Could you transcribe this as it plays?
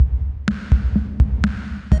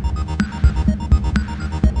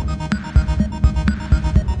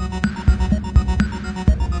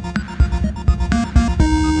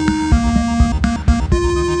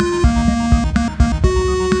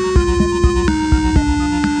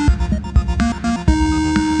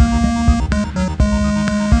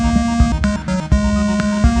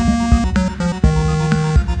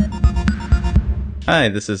Hi,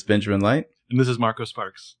 this is Benjamin Light. And this is Marco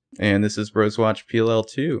Sparks. And this is Bros Watch PLL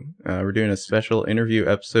 2. We're doing a special interview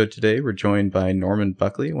episode today. We're joined by Norman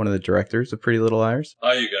Buckley, one of the directors of Pretty Little Liars.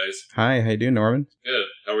 Hi, you guys. Hi, how you doing, Norman? Good.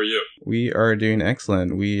 How are you? We are doing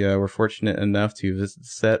excellent. We were fortunate enough to visit the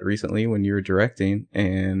set recently when you were directing,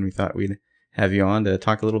 and we thought we'd have you on to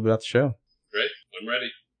talk a little bit about the show. Great. I'm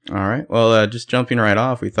ready. All right. Well, just jumping right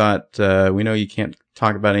off, we thought, we know you can't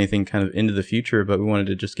talk about anything kind of into the future, but we wanted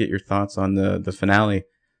to just get your thoughts on the finale,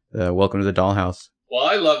 Welcome to the Dollhouse. Well,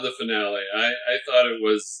 I love the finale. I thought it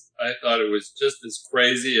was just as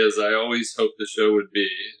crazy as I always hoped the show would be,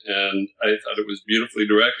 and I thought it was beautifully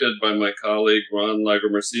directed by my colleague Ron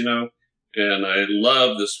Lagomarsino, and I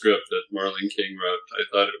love the script that Marlene King wrote. I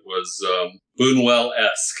thought it was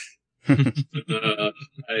Boonwell-esque. I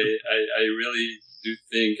really do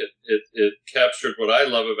think it captured what I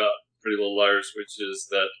love about Pretty Little Liars, which is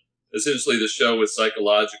that essentially the show was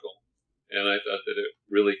psychological. And I thought that it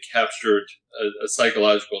really captured a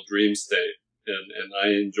psychological dream state, and I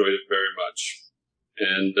enjoyed it very much.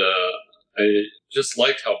 And I just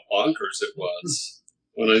liked how bonkers it was.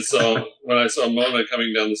 When I saw Mona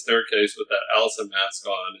coming down the staircase with that Allison mask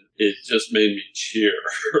on, it just made me cheer.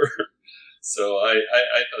 So I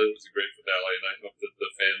thought it was a great finale, and I hope that the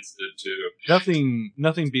fans did too.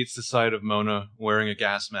 Nothing beats the sight of Mona wearing a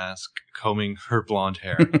gas mask, combing her blonde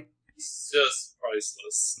hair. It's just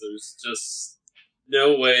priceless. There's just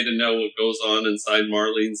no way to know what goes on inside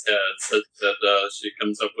Marlene's head that she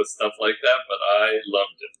comes up with stuff like that, but I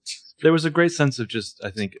loved it. There was a great sense of just, I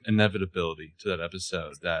think, inevitability to that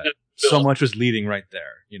episode, that so much was leading right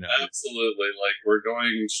there. You know, absolutely. Like, we're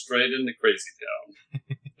going straight into Crazy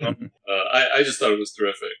Town. I just thought it was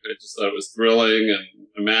terrific. I just thought it was thrilling and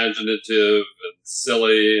imaginative and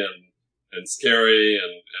silly and scary,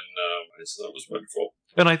 and I just thought it was wonderful.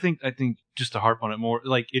 And I think just to harp on it more,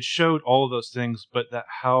 like, it showed all of those things, but that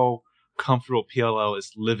how comfortable PLL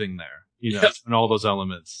is living there, you know, and all those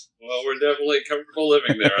elements. Well, we're definitely comfortable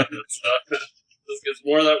living there. This gets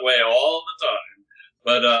more that way all the time.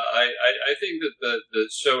 But I think that the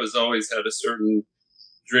show has always had a certain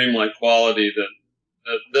dreamlike quality that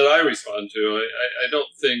I respond to. I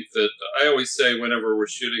don't think that, I always say whenever we're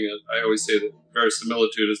shooting it, I always say that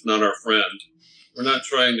verisimilitude is not our friend. We're not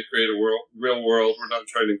trying to create a real world. We're not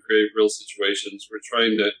trying to create real situations. We're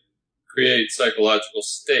trying to create psychological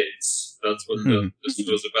states. That's what this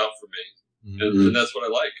show is about for me. And that's what I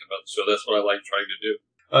like about the show. That's what I like trying to do.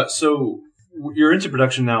 So you're into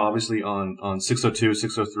production now, obviously, on 602,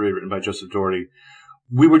 603, written by Joseph Doherty.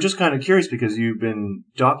 We were just kind of curious because you've been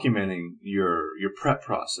documenting your prep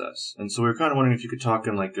process. And so we were kind of wondering if you could talk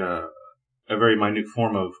in like a very minute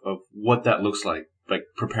form of what that looks like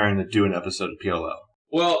preparing to do an episode of PLL.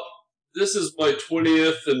 Well, this is my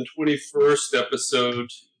 20th and 21st episode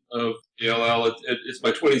of PLL. It's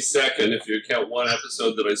my 22nd if you count one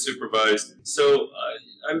episode that I supervised. So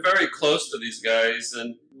I'm very close to these guys,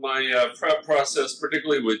 and my prep process,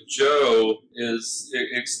 particularly with Joe,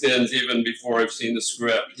 extends even before I've seen the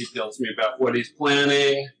script. He tells me about what he's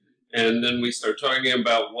planning, and then we start talking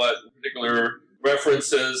about what particular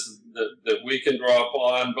references that we can draw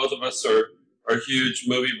upon. Both of us are huge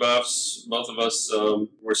movie buffs. Both of us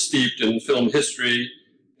were steeped in film history,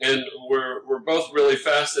 and we're both really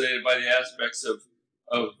fascinated by the aspects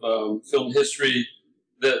of film history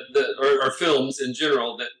or films in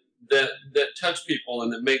general that touch people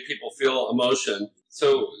and that make people feel emotion.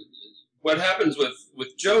 So what happens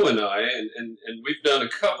with Joe and I, and we've done a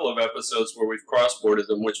couple of episodes where we've cross-boarded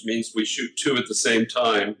them, which means we shoot two at the same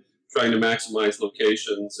time, trying to maximize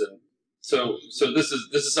locations. And so this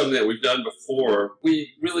is something that we've done before.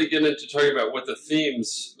 We really get into talking about what the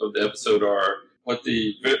themes of the episode are, what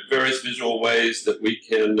the various visual ways that we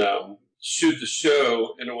can shoot the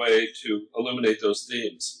show in a way to illuminate those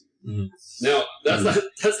themes. Mm-hmm. Now, that's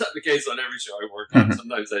not the case on every show I work on.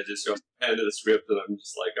 Sometimes I just show hand of the script and I'm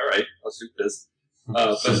just like, all right, I'll shoot this.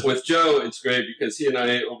 But with Joe, it's great because he and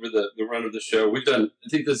I, over the run of the show, we've done, I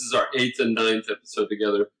think this is our 8th and 9th episode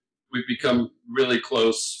together. We've become really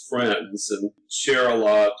close friends and share a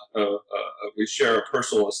lot. We share a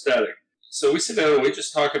personal aesthetic. So we sit down and we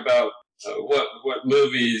just talk about what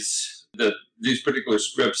movies that these particular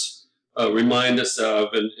scripts remind us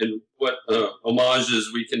of, and what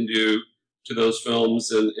homages we can do to those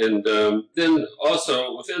films, and then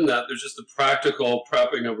also within that, there's just the practical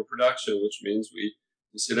prepping of a production, which means we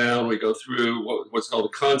sit down, we go through what's called a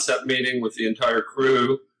concept meeting with the entire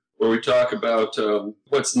crew, where we talk about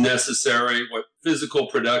what's necessary, what physical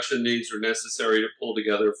production needs are necessary to pull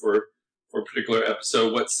together for a particular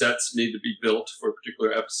episode, what sets need to be built for a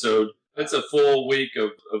particular episode, That's a full week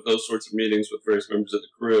of those sorts of meetings with various members of the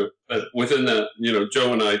crew. But within that,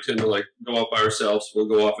 Joe and I tend to go off by ourselves. We'll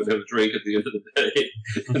go off and have a drink at the end of the day.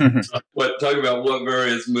 Talk about what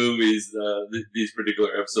various movies these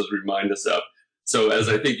particular episodes remind us of. So as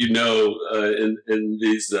I think in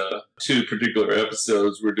these two particular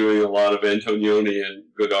episodes, we're doing a lot of Antonioni and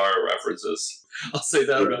Godard references. I'll say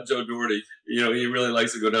that about Joe Doherty. He really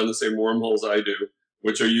likes to go down the same wormholes I do,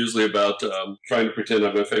 which are usually about trying to pretend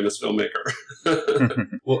I'm a famous filmmaker.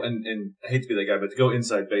 Well, and I hate to be that guy, but to go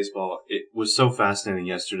inside baseball, it was so fascinating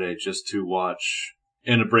yesterday just to watch,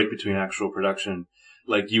 in a break between actual production,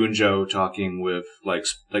 like you and Joe talking with like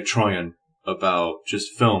Troyan about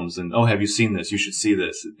just films and, oh, have you seen this? You should see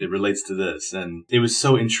this. It relates to this. And it was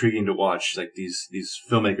so intriguing to watch like these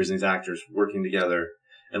filmmakers and these actors working together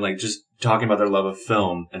and like just talking about their love of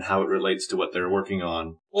film and how it relates to what they're working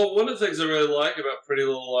on. Well, one of the things I really like about Pretty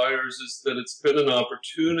Little Liars is that it's been an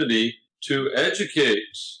opportunity to educate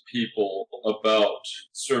people about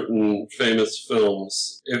certain famous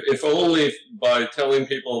films, if only by telling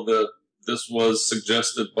people that this was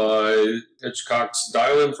suggested by Hitchcock's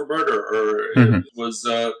Dial M for Murder, or it was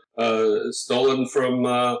stolen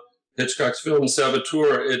from Hitchcock's film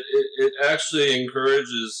Saboteur. It actually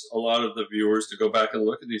encourages a lot of the viewers to go back and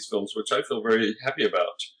look at these films, which I feel very happy about.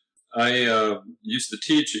 I used to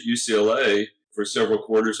teach at UCLA for several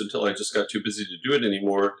quarters until I just got too busy to do it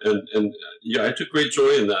anymore. And yeah, I took great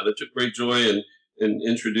joy in that. I took great joy in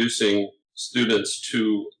introducing students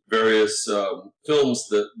to various films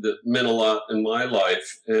that meant a lot in my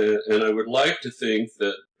life. And I would like to think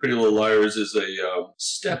that Pretty Little Liars is a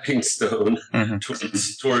stepping stone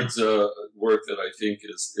towards work that I think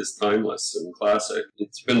is timeless and classic.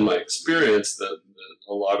 It's been my experience that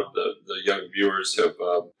a lot of the young viewers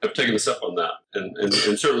have taken us up on that, and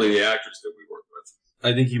certainly the actors that we work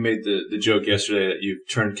with. I think you made the joke yesterday that you've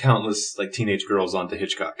turned countless like teenage girls onto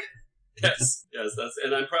Hitchcock. Yes,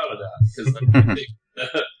 and I'm proud of that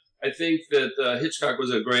because I think that Hitchcock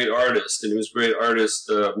was a great artist, and he was a great artist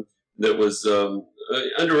that was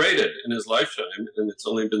underrated in his lifetime, and it's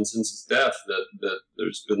only been since his death that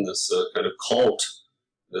there's been this kind of cult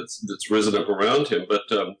that's risen up around him. But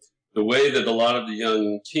the way that a lot of the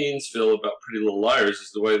young teens feel about Pretty Little Liars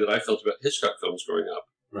is the way that I felt about Hitchcock films growing up.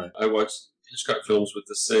 Right. I watched Hitchcock films with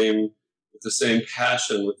the same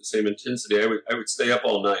passion, with the same intensity. I would stay up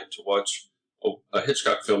all night to watch a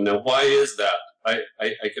Hitchcock film. Now, why is that? I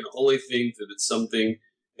can only think that it's something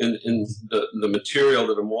in the material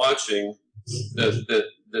that I'm watching that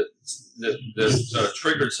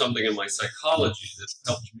triggered something in my psychology that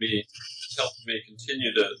helped me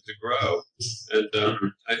continue to grow.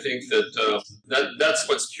 And I think that's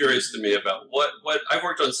what's curious to me about what I've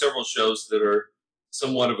worked on several shows that are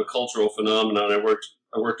somewhat of a cultural phenomenon. I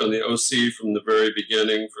worked on the OC from the very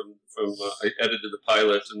beginning. I edited the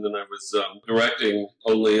pilot, and then I was directing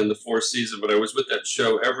only in the fourth season. But I was with that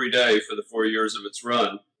show every day for the 4 years of its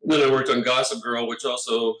run. And then I worked on Gossip Girl, which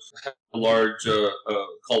also had a large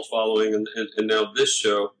cult following, and now this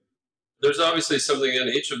show. There's obviously something in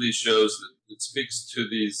each of these shows that speaks to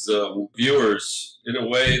these viewers in a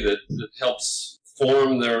way that helps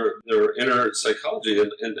form their inner psychology,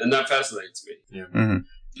 and that fascinates me. Yeah.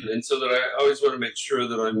 Mm-hmm. And so that I always want to make sure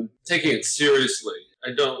that I'm taking it seriously.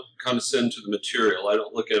 I don't condescend to the material. I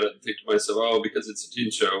don't look at it and think to myself, oh, because it's a teen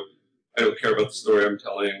show, I don't care about the story I'm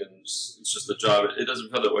telling, and it's just a job. It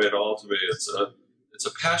doesn't feel that way at all to me. It's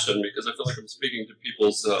a passion because I feel like I'm speaking to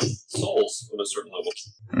people's souls on a certain level.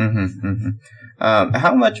 Mm-hmm, mm-hmm.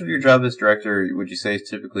 How much of your job as director would you say is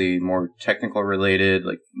typically more technical related,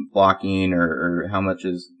 like blocking, or how much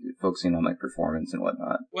is focusing on like performance and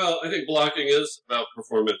whatnot? Well, I think blocking is about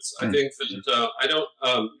performance. I think that I don't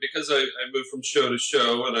because I move from show to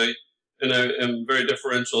show, and I am very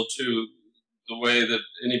deferential to the way that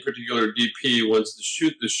any particular DP wants to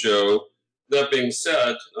shoot the show. That being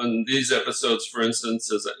said, on these episodes, for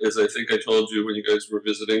instance, as I think I told you when you guys were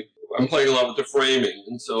visiting, I'm playing a lot with the framing,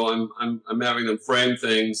 and so I'm having them frame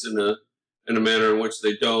things in a manner in which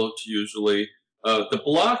they don't usually. The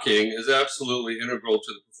blocking is absolutely integral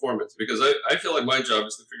to the performance because I feel like my job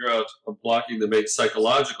is to figure out a blocking that makes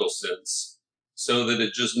psychological sense, so that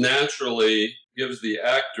it just naturally gives the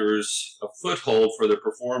actors a foothold for their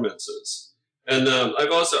performances. And I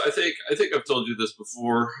think I've told you this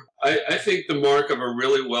before. I think the mark of a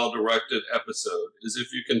really well-directed episode is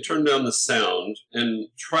if you can turn down the sound and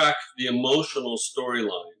track the emotional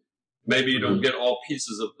storyline. Maybe you don't get all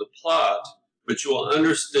pieces of the plot, but you will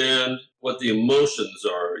understand what the emotions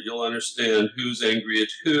are. You'll understand who's angry at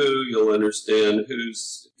who. You'll understand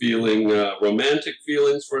who's feeling romantic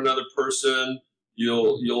feelings for another person,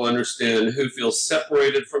 You'll understand who feels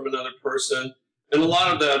separated from another person. And a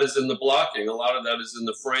lot of that is in the blocking. A lot of that is in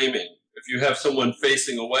the framing. If you have someone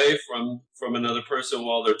facing away from another person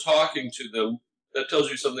while they're talking to them, that tells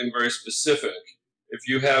you something very specific. If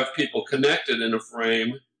you have people connected in a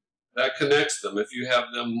frame, that connects them. If you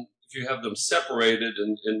have them separated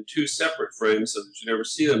in two separate frames so that you never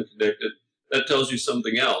see them connected, that tells you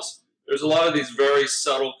something else. There's a lot of these very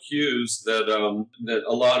subtle cues that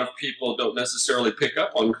a lot of people don't necessarily pick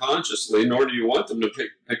up on consciously, nor do you want them to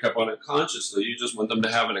pick up on it consciously. You just want them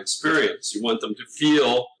to have an experience. You want them to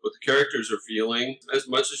feel what the characters are feeling as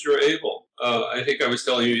much as you're able. I think I was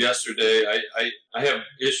telling you yesterday, I have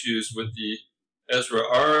issues with the Ezra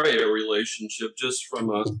Arya relationship just from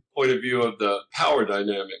a point of view of the power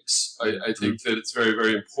dynamics. I think that it's very,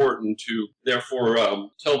 very important to therefore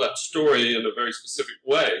tell that story in a very specific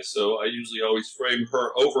way. So I usually always frame her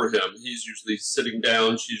over him. He's usually sitting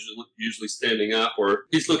down, she's usually standing up, or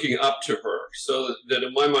he's looking up to her. So that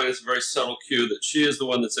in my mind, it's a very subtle cue that she is the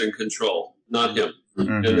one that's in control, not him.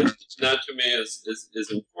 Mm-hmm. And that to me is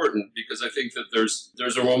important, because I think that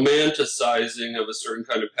there's a romanticizing of a certain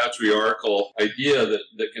kind of patriarchal idea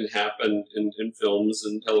that can happen in films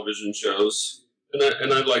and television shows,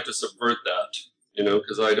 and I'd like to subvert that,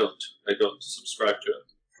 because I don't subscribe to it.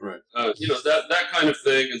 Right. That kind of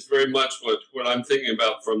thing is very much what I'm thinking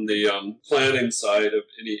about from the planning side of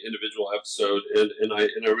any individual episode, and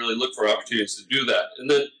I really look for opportunities to do that, and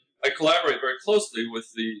then I collaborate very closely with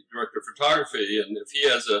the director of photography, and if he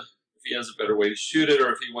has a better way to shoot it,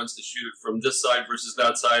 or if he wants to shoot it from this side versus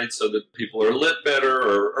that side so that people are lit better,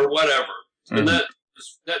 or whatever. Mm-hmm. And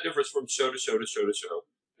that differs from show to show to show to show.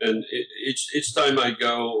 And each time I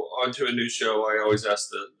go onto a new show, I always ask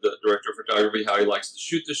the director of photography how he likes to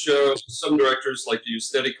shoot the show. Some directors like to use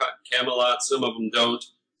steady Camelot, some of them don't.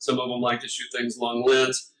 Some of them like to shoot things long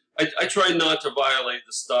lens. I try not to violate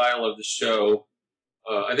the style of the show.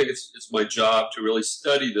 I think it's my job to really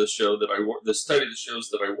study the shows that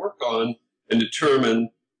I work on and determine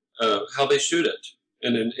how they shoot it,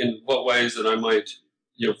 and in what ways that I might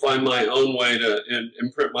find my own way to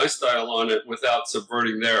imprint my style on it without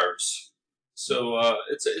subverting theirs. So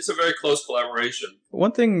it's a very close collaboration.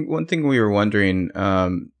 One thing we were wondering,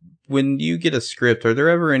 when you get a script, are there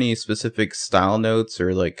ever any specific style notes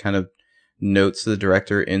or like kind of notes to the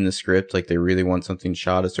director in the script, like they really want something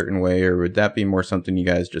shot a certain way, or would that be more something you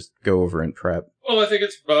guys just go over and prep? Well, I think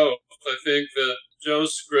it's both. I think that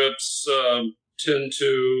Joe's scripts tend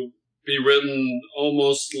to be written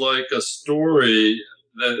almost like a story.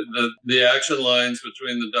 The action lines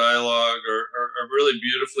between the dialogue are really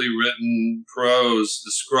beautifully written prose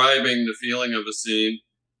describing the feeling of a scene,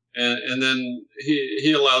 and then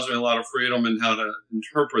he allows me a lot of freedom in how to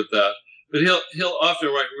interpret that. But he'll often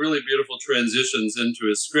write really beautiful transitions into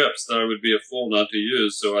his scripts that I would be a fool not to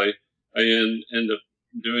use. So I end up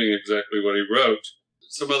doing exactly what he wrote.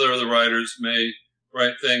 Some other writers may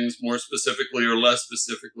write things more specifically or less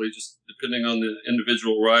specifically, just depending on the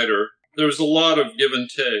individual writer. There's a lot of give and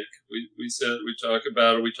take. We talk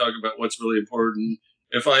about what's really important.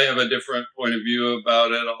 If I have a different point of view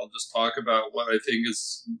about it, I'll just talk about what I think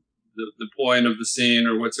is the point of the scene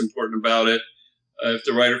or what's important about it. If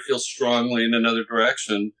the writer feels strongly in another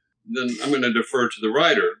direction, then I'm going to defer to the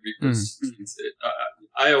writer, because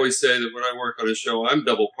I always say that when I work on a show, I'm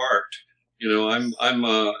double parked. I'm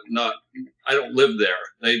not. I don't live there.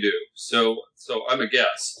 They do. So I'm a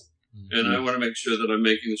guest, and I want to make sure that I'm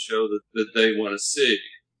making the show that they want to see.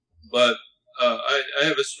 But I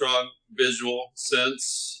have a strong visual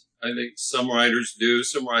sense. I think some writers do,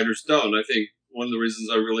 some writers don't. I think one of the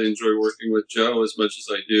reasons I really enjoy working with Joe as much as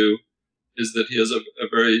I do is that he has a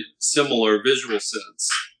very similar visual sense.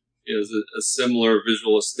 He has a similar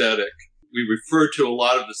visual aesthetic. We refer to a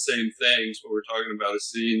lot of the same things when we're talking about a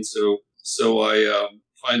scene, so I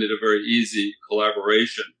find it a very easy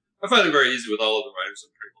collaboration. I find it very easy with all of the writers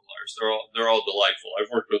on Pretty Little Liars. They're all delightful. I've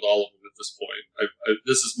worked with all of them at this point.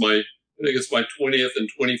 I think it's my 20th and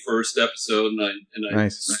 21st episode, and I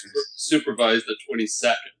Nice. supervised the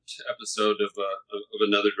 22nd episode of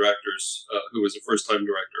another director's who was a first-time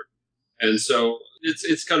director. And so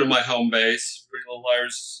it's kind of my home base. Pretty Little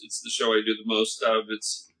Liars, it's the show I do the most of.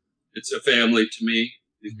 It's a family to me.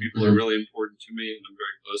 These people are really important to me, and I'm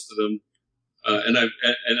very close to them. And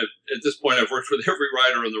at this point, I've worked with every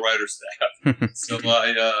writer on the writer's staff, so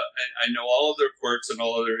I know all of their quirks and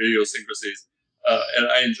all of their idiosyncrasies, and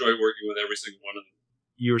I enjoy working with every single one of them.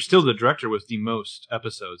 You're still the director with the most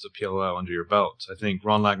episodes of PLL under your belt. I think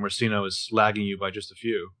Ron Lagmarcino is lagging you by just a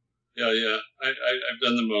few. Yeah. I've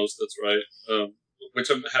done the most. That's right, which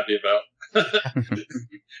I'm happy about.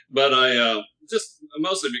 But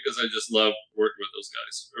mostly because I just love working with those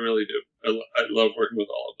guys. I really do. I love working with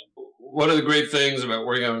all of them. One of the great things about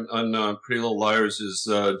working on Pretty Little Liars is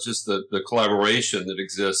just the collaboration that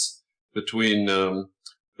exists between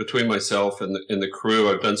myself and the crew.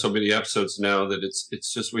 I've done so many episodes now that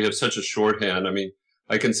it's just we have such a shorthand. I mean,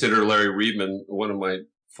 I consider Larry Riebman one of my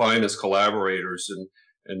finest collaborators,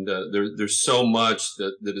 and there's so much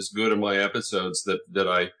that is good in my episodes that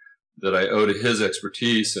I owe to his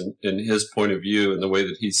expertise and his point of view and the way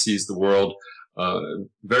that he sees the world,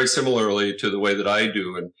 very similarly to the way that I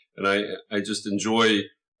do. And I just enjoy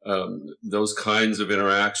those kinds of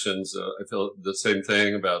interactions. I feel the same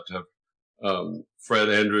thing about Fred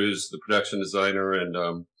Andrews, the production designer, and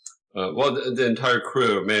the entire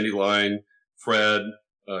crew, Mandy Line, Fred,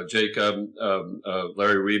 Jacob,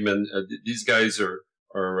 Larry Riebman. These guys are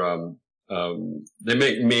they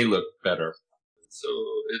make me look better. So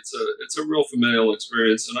it's a real familial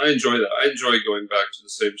experience, and I enjoy that. I enjoy going back to the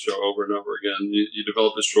same show over and over again. You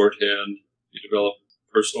develop a shorthand, you develop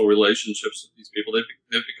personal relationships with these people.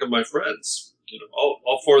 They've become my friends.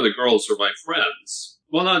 All four of the girls are my friends.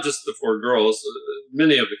 Well, not just the four girls,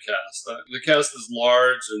 many of the cast. The cast is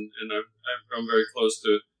large, and I've grown very close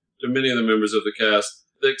to many of the members of the cast.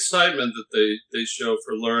 The excitement that they show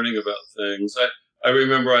for learning about things. I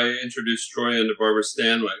remember I introduced Troy into Barbara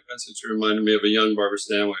Stanwyck. I said she reminded me of a young Barbara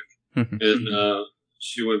Stanwyck. And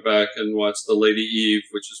she went back and watched The Lady Eve,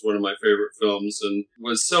 which is one of my favorite films, and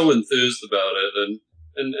was so enthused about it.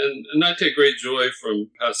 And I take great joy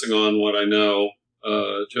from passing on what I know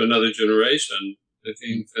to another generation. I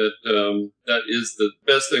think that that is the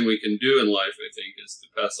best thing we can do in life, I think, is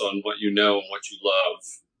to pass on what you know and what you love.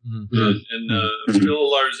 And Pretty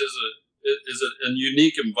Little Liars is a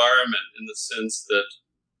unique environment in the sense that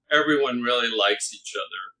everyone really likes each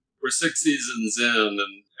other. We're 6 seasons in,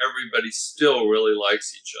 and everybody still really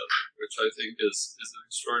likes each other, which I think is an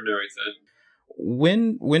extraordinary thing.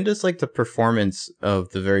 When does like the performance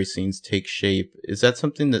of the various scenes take shape? Is that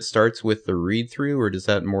something that starts with the read through, or does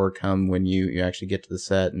that more come when you actually get to the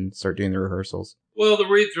set and start doing the rehearsals? Well, the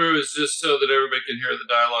read through is just so that everybody can hear the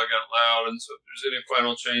dialogue out loud, and so if there's any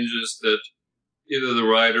final changes that either the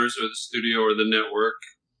writers or the studio or the network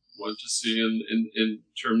want to see in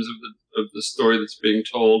terms of the story that's being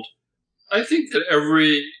told. I think that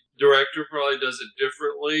every director probably does it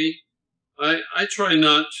differently. I try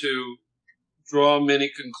not to draw many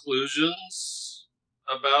conclusions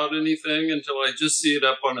about anything until I just see it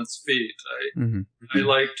up on its feet. I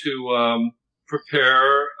like to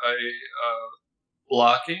prepare a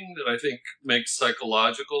blocking that I think makes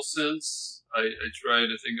psychological sense. I try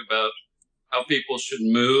to think about how people should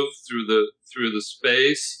move through the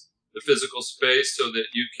space, the physical space, so that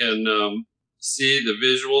you can see the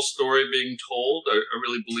visual story being told. I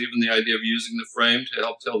really believe in the idea of using the frame to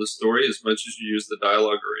help tell the story as much as you use the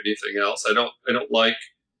dialogue or anything else. I don't like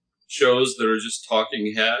shows that are just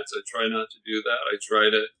talking heads. I try not to do that. I try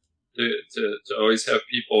to always have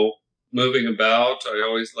people moving about. I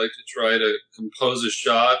always like to try to compose a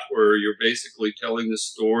shot where you're basically telling the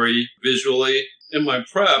story visually. In my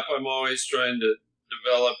prep, I'm always trying to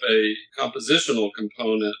develop a compositional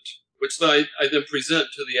component, which I then present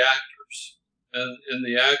to the actors. And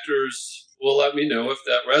the actors will let me know if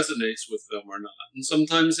that resonates with them or not. And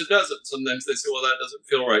sometimes it doesn't. Sometimes they say, well, that doesn't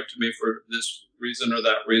feel right to me for this reason or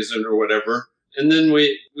that reason or whatever. And then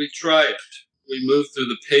we try it. We move through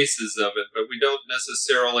the paces of it, but we don't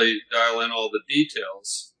necessarily dial in all the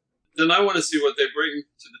details. Then I want to see what they bring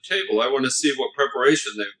to the table. I want to see what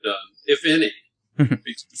preparation they've done, if any.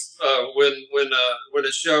 Because when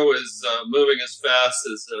a show is moving as fast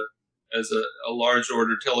as a large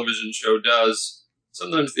order television show does,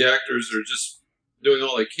 sometimes the actors are just doing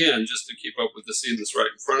all they can just to keep up with the scene that's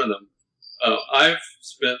right in front of them. I've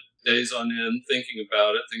spent days on end thinking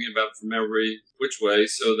about it from every which way,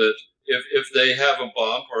 so that if they have a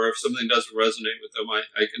bump or if something doesn't resonate with them,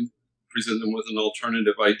 I can present them with an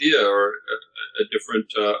alternative idea or a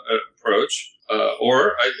different approach,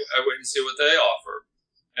 or I wait and see what they offer.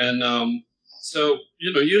 And so,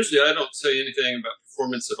 usually I don't say anything about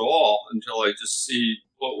performance at all until I just see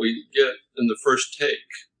what we get in the first take.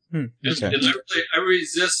 Okay. And I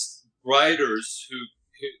resist writers who,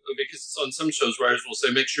 because on some shows, writers will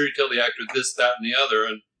say, make sure you tell the actor this, that, and the other.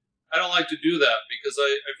 And I don't like to do that because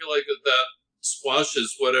I feel like that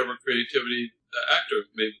squashes whatever creativity the actor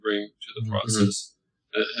may bring to the process.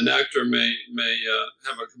 An actor may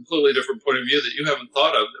have a completely different point of view that you haven't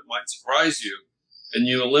thought of that might surprise you. And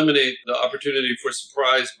you eliminate the opportunity for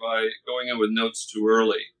surprise by going in with notes too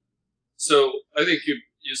early. So I think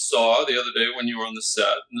you saw the other day when you were on the set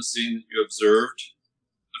and the scene that you observed,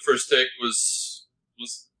 the first take was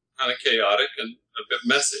kind of chaotic and a bit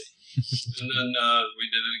messy. And then we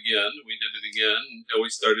did it again until we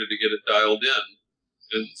started to get it dialed in.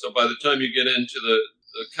 And so by the time you get into the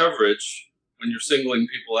coverage, when you're singling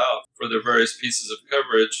people out for their various pieces of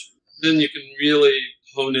coverage, then you can really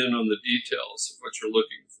hone in on the details of what you're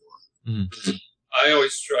looking for. Mm-hmm. I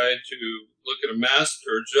always try to look at a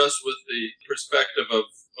master just with the perspective of,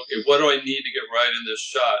 okay, what do I need to get right in this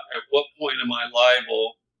shot? At what point am I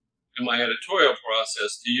liable in my editorial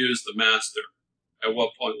process to use the master? At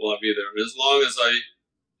what point will I be there? And as long as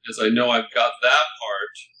I know I've got that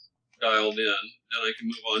part dialed in, then I can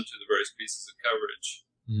move on to the various pieces of coverage.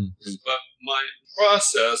 Mm-hmm. But my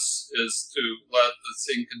process is to let the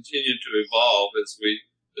scene continue to evolve as we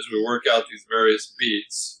work out these various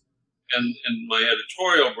beats. And my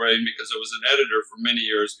editorial brain, because I was an editor for many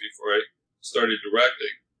years before I started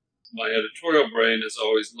directing, my editorial brain is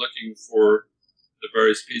always looking for the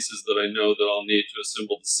various pieces that I know that I'll need to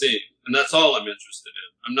assemble the scene. And that's all I'm interested in.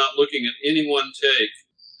 I'm not looking at any one take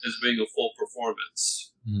as being a full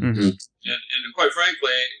performance. Mm-hmm. And quite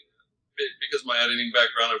frankly, because of my editing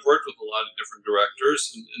background, I've worked with a lot of different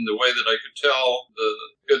directors, and the way that I could tell the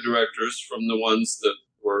good directors from the ones that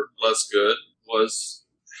were less good was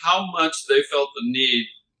how much they felt the need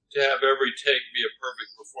to have every take be a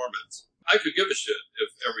perfect performance. I could give a shit if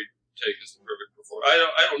every take is a perfect performance.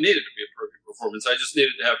 I don't need it to be a perfect performance. I just need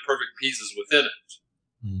it to have perfect pieces within it.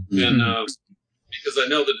 Mm-hmm. And because I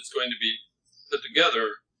know that it's going to be put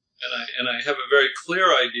together, and I have a very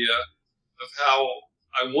clear idea of how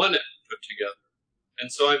I want it put together.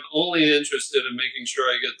 And so I'm only interested in making sure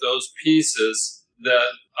I get those pieces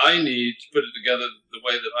that I need to put it together the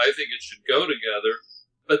way that I think it should go together,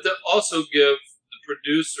 but that also give the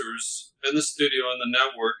producers and the studio and the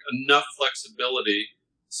network enough flexibility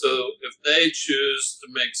so if they choose to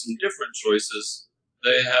make some different choices,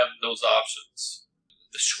 they have those options.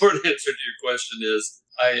 The short answer to your question is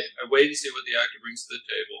I wait and see what the actor brings to the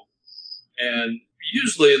table. And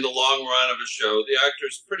usually in the long run of a show, the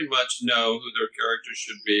actors pretty much know who their characters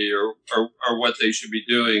should be or what they should be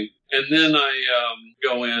doing. And then I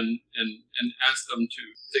go in and ask them to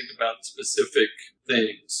think about specific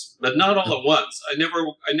things, but not all at once. I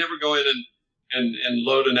never go in and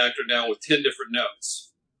load an actor down with 10 different notes.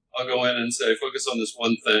 I'll go in and say, focus on this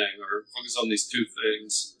one thing or focus on these two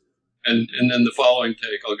things. And then the following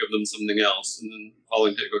take, I'll give them something else. And then the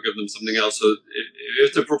following take, I'll give them something else. So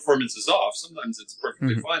if the performance is off, sometimes it's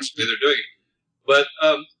perfectly fine the way they're doing it. But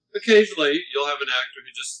occasionally, you'll have an actor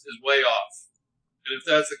who just is way off. And if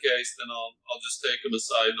that's the case, then I'll just take them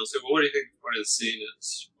aside and I'll say, well, what do you think the point of the scene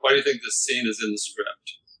is? Why do you think this scene is in the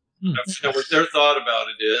script? Now, what their thought about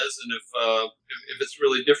it is, and if it's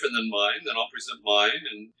really different than mine, then I'll present mine,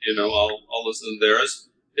 and I'll listen to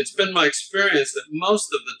theirs. It's been my experience that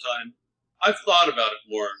most of the time I've thought about it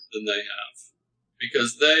more than they have,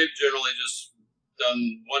 because they've generally just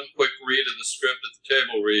done one quick read of the script at the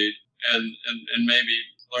table read and maybe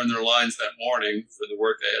learned their lines that morning for the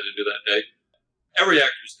work they had to do that day. Every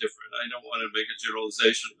actor is different. I don't want to make a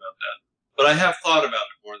generalization about that. But I have thought about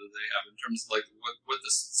it more than they have in terms of like what the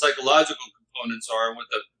psychological components are and what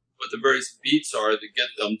the various beats are that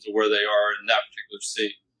get them to where they are in that particular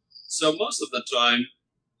scene. So most of the time,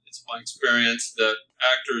 it's my experience that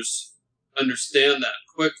actors understand that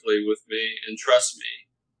quickly with me and trust me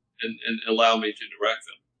and allow me to direct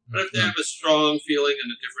them. But if they have a strong feeling in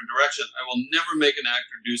a different direction, I will never make an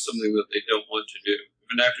actor do something that they don't want to do.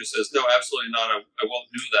 If an actor says, no, absolutely not, I won't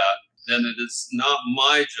do that, then it is not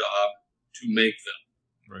my job to make them.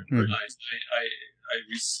 Right. I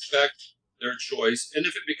respect their choice. And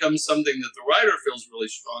if it becomes something that the writer feels really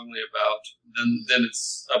strongly about, then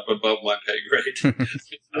it's up above my pay grade.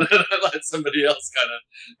 I let somebody else kind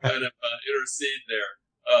of intercede there.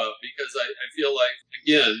 Because I feel like,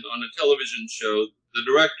 again, on a television show, the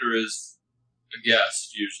director is a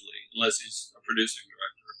guest usually, unless he's a producing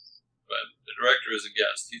director. But the director is a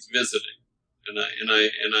guest; he's visiting, and I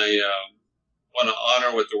want to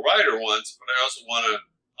honor what the writer wants, but I also want to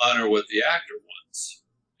honor what the actor wants.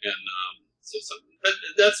 And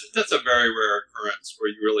that's a very rare occurrence where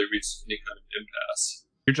you really reach any kind of impasse.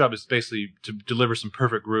 Your job is basically to deliver some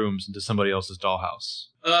perfect rooms into somebody else's dollhouse.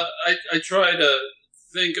 I try to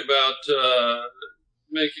think about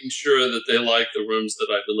making sure that they like the rooms that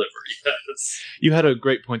I deliver. Yes. You had a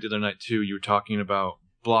great point the other night too. You were talking about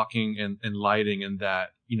blocking and lighting, and that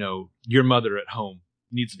your mother at home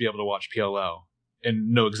needs to be able to watch PLL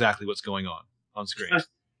and know exactly what's going on screen.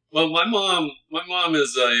 Well, my mom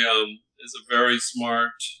is a very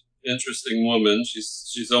smart, interesting woman.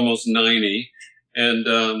 She's almost 90,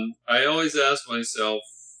 and I always ask myself,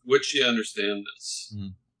 would she understand this?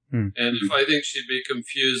 Mm-hmm. And if I think she'd be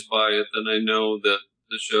confused by it, then I know that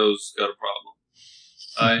the show's got a problem.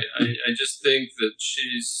 I just think that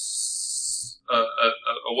she's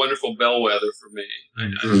a wonderful bellwether for me.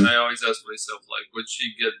 I always ask myself, like, would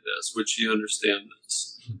she get this? Would she understand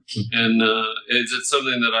this? And is it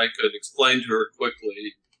something that I could explain to her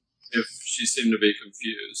quickly if she seemed to be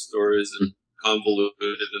confused? Or is it convoluted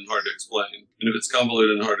and hard to explain? And if it's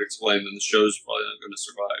convoluted and hard to explain, then the show's probably not going to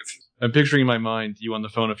survive. I'm picturing in my mind you on the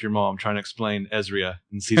phone with your mom trying to explain Ezria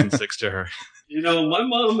in season 6 to her. You know, my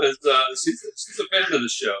mom is she's a fan of the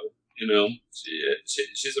show. You know,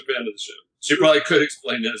 she's a fan of the show. She probably could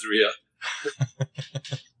explain Ezria.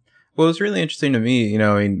 Well, it's really interesting to me. You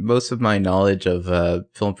know, I mean, most of my knowledge of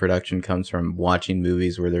film production comes from watching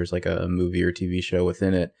movies where there's like a movie or TV show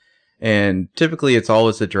within it. And typically it's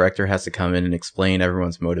always the director has to come in and explain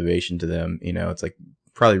everyone's motivation to them. You know, it's like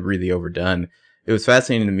probably really overdone. It was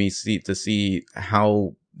fascinating to me to see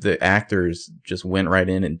how the actors just went right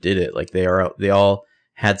in and did it. Like they all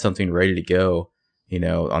had something ready to go, you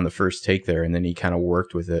know, on the first take there. And then he kind of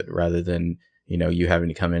worked with it rather than, you know, you having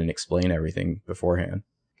to come in and explain everything beforehand.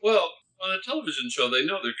 Well, on a television show, they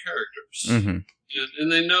know their characters,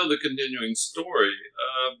 and they know the continuing story.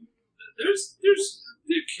 There's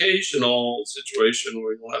the occasional situation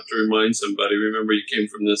where you'll have to remind somebody, remember you came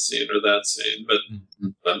from this scene or that scene.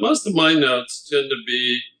 But most of my notes tend to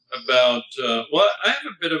be about, I have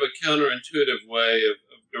a bit of a counterintuitive way of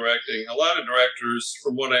directing. A lot of directors,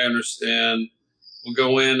 from what I understand, will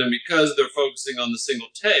go in, and because they're focusing on the single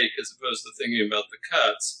take as opposed to thinking about the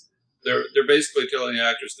cuts, they're basically telling the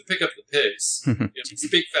actors to pick up the pace,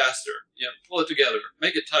 speak faster, pull it together,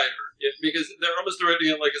 make it tighter, because they're almost directing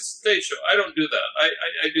it like a stage show. I don't do that.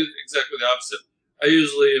 I do exactly the opposite. I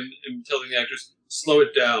usually am telling the actors, slow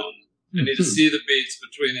it down. I need to see the beats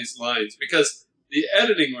between these lines, because the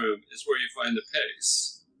editing room is where you find the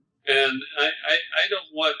pace. And I don't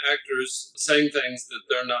want actors saying things that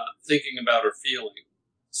they're not thinking about or feeling.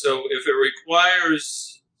 So if it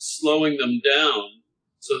requires slowing them down,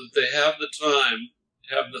 so that they have the time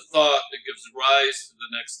to have the thought that gives rise to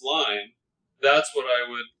the next line, that's what I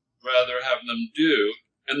would rather have them do.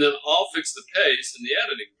 And then I'll fix the pace in the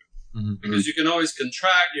editing room. Because you can always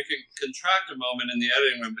contract a moment in the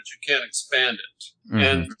editing room, but you can't expand it.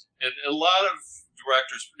 And a lot of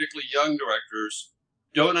directors, particularly young directors,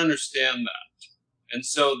 don't understand that. And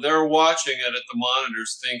so they're watching it at the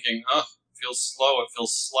monitors thinking, oh, it feels slow, it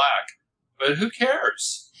feels slack. But who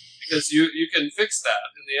cares? Because you can fix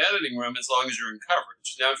that in the editing room as long as you're in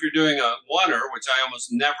coverage. Now, if you're doing a oneer, which I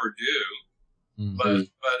almost never do, but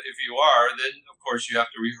if you are, then of course you have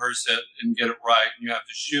to rehearse it and get it right, and you have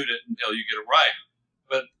to shoot it until you get it right.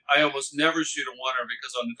 But I almost never shoot a oneer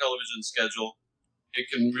because on the television schedule, it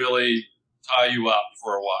can really tie you up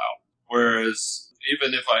for a while. Whereas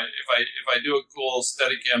even if I do a cool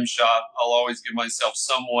Steadicam shot, I'll always give myself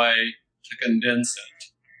some way to condense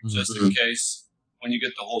it, just in case. When you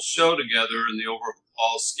get the whole show together and the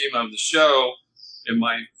overall schema of the show, it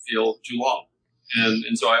might feel too long.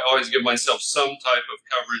 And so I always give myself some type of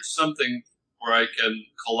coverage, something where I can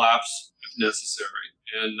collapse if necessary.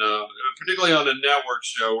 And particularly on a network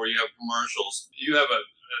show where you have commercials, you have a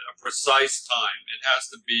precise time. It has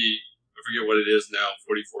to be, I forget what it is now,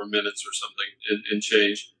 44 minutes or something and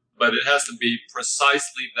change. But it has to be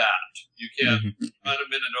precisely that. You can't run a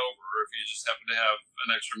minute over if you just happen to have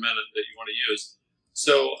an extra minute that you want to use.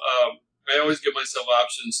 So I always give myself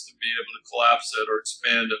options to be able to collapse it or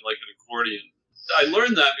expand it like an accordion. I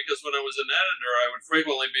learned that because when I was an editor, I would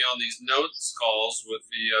frequently be on these notes calls with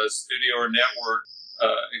the studio or network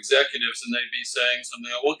executives, and they'd be saying something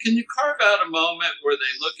like, well, can you carve out a moment where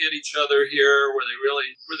they look at each other here, where they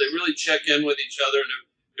really check in with each other? And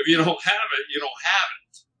if you don't have it, you don't have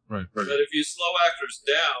it. Right. But if you slow actors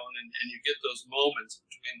down and you get those moments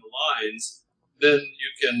between the lines, then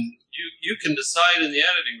you can decide in the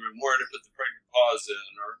editing room where to put the pregnant pause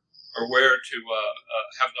in or where to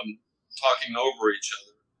have them talking over each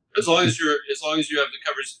other. As long as you have the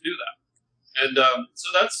coverage to do that. And so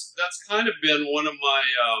that's kind of been one of my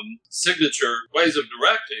signature ways of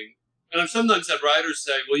directing. And I've sometimes had writers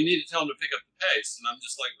say, well, you need to tell them to pick up the pace. And I'm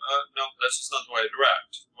just like, no, that's just not the way I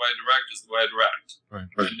direct. The way I direct is the way I direct.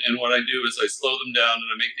 Right. And what I do is I slow them down and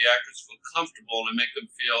I make the actors feel comfortable and I make them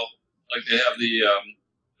feel like they have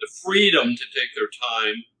the freedom to take their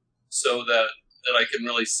time so that I can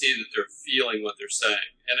really see that they're feeling what they're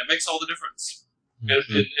saying. And it makes all the difference. And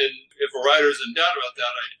if a writer is in doubt about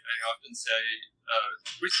that, I often say,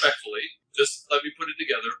 respectfully, just let me put it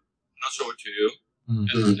together and I'll show it to you. And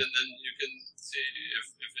then you can see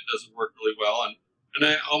if it doesn't work really well. And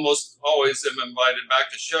I almost always am invited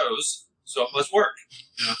back to shows so it must work.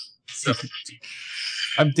 So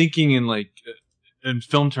I'm thinking in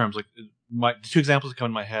film terms, like the two examples that come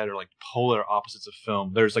in my head are like polar opposites of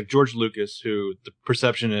film. There's like George Lucas, who the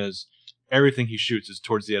perception is everything he shoots is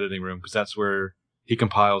towards the editing room because that's where he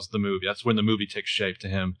compiles the movie. That's when the movie takes shape to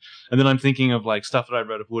him. And then I'm thinking of like stuff that I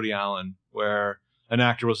read of Woody Allen, where an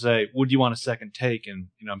actor will say, "Would you want a second take?" And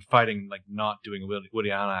I'm fighting like not doing a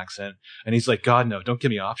Woody Allen accent, and he's like, "God no, don't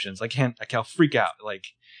give me options. I'll freak out. Like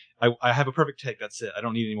I have a perfect take. That's it. I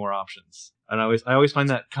don't need any more options." And I always find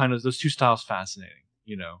that kind of those two styles fascinating.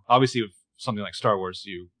 Obviously with something like Star Wars,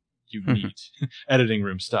 you need editing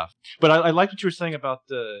room stuff. But I like what you were saying about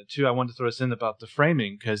I wanted to throw this in about the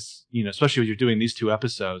framing, because, especially when you're doing these two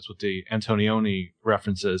episodes with the Antonioni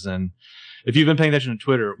references. And if you've been paying attention to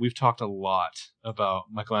Twitter, we've talked a lot about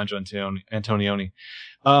Michelangelo Antonioni.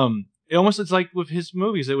 It's like with his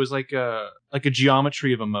movies, it was like a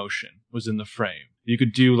geometry of emotion was in the frame. You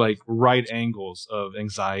could do like right angles of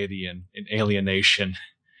anxiety and alienation.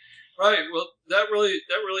 Right. Well, that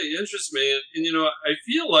really interests me, and I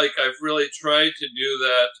feel like I've really tried to do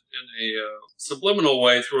that in a subliminal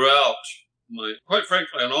way throughout quite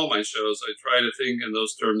frankly, on all my shows. I try to think in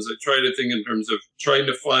those terms. I try to think in terms of trying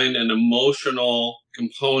to find an emotional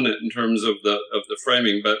component in terms of the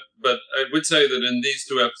framing. But I would say that in these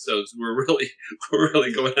two episodes, we're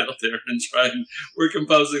really going out there and we're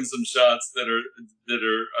composing some shots that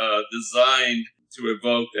are designed to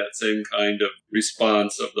evoke that same kind of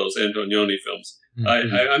response of those Antonioni films.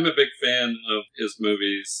 Mm-hmm. I'm a big fan of his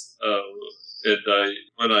movies.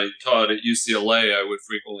 When I taught at UCLA, I would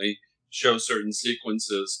frequently show certain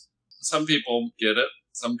sequences. Some people get it,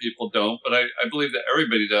 some people don't, but I believe that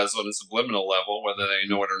everybody does on a subliminal level, whether they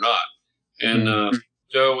know it or not. And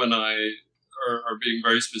Joe and I are being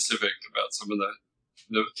very specific about some of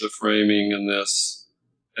the framing in this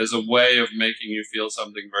as a way of making you feel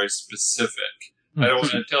something very specific. I don't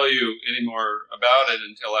want to tell you any more about it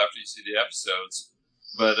until after you see the episodes,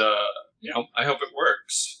 but I hope it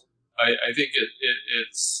works. I think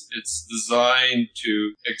it's designed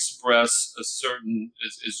to express a certain,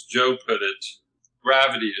 as Joe put it,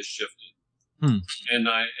 gravity is shifted, and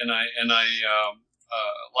I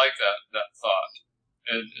like that thought,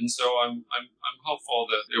 and so I'm hopeful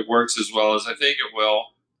that it works as well as I think it will.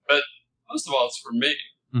 But most of all, it's for me.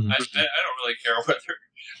 Mm-hmm. I don't really care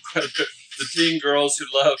whether the teen girls who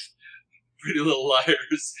love Pretty Little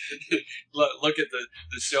Liars look at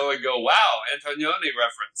the show and go, "Wow, Antonioni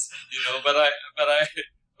reference," But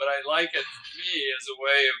I like it for me as a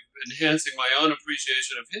way of enhancing my own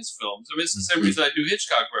appreciation of his films. I mean, it's the same reason I do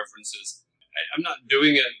Hitchcock references. I'm not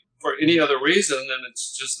doing it for any other reason than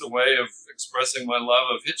it's just a way of expressing my love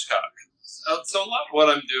of Hitchcock. So a lot of what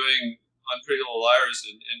I'm doing on Pretty Little Liars,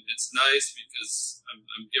 and it's nice because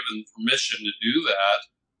I'm given permission to do that,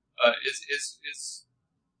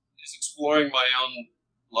 is exploring my own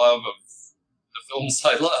love of the films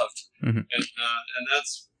I loved. Mm-hmm. And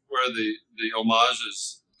that's where the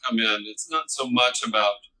homages come in. It's not so much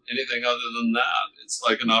about anything other than that. It's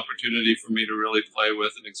like an opportunity for me to really play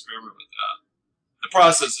with and experiment with that. The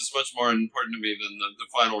process is much more important to me than the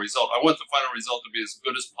final result. I want the final result to be as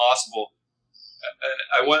good as possible.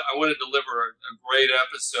 I want to deliver a great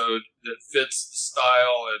episode that fits the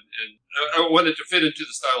style, and I want it to fit into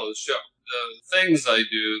the style of the show. The things I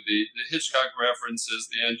do, the Hitchcock references,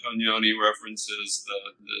 the Antonioni references,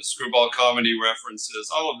 the screwball comedy references,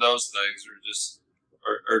 all of those things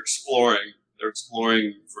are exploring. They're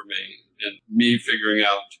exploring for me and me figuring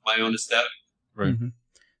out my own aesthetic. Right. Mm-hmm.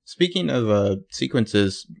 Speaking of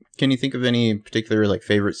sequences, can you think of any particular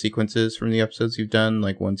favorite sequences from the episodes you've done,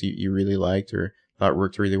 like ones you really liked or thought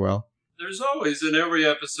worked really well? There's always, in every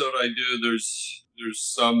episode I do, there's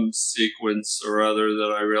some sequence or other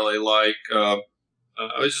that I really like. I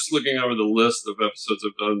was just looking over the list of episodes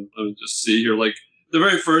I've done. Let me just see here. Like the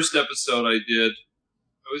very first episode I did,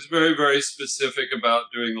 I was very, very specific about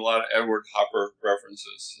doing a lot of Edward Hopper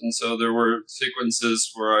references. And so there were sequences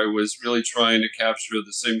where I was really trying to capture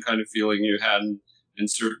the same kind of feeling you had in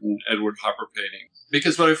certain Edward Hopper paintings.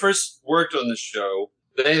 Because when I first worked on the show,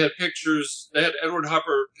 they had Edward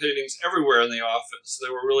Hopper paintings everywhere in the office. They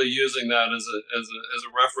were really using that as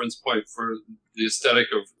a reference point for the aesthetic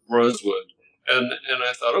of Rosewood. And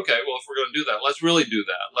I thought, okay, well, if we're going to do that, let's really do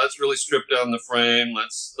that. Let's really strip down the frame.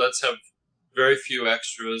 Let's have very few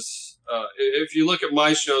extras. If you look at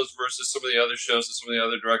my shows versus some of the other shows that some of the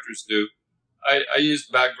other directors do, I use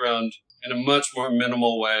background in a much more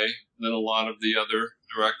minimal way than a lot of the other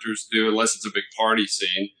directors do, unless it's a big party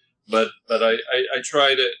scene. But I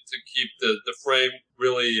try to keep the frame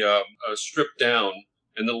really stripped down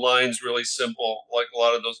and the lines really simple, like a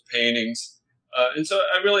lot of those paintings. And so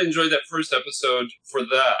I really enjoyed that first episode for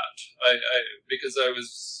that. Because I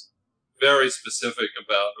was very specific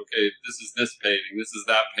about, okay, this is this painting, this is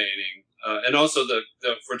that painting. And also the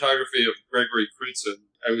photography of Gregory Crutzen,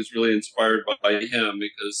 I was really inspired by him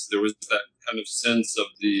because there was that kind of sense of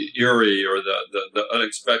the eerie or the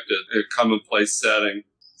unexpected, commonplace setting.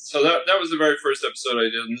 So that was the very first episode I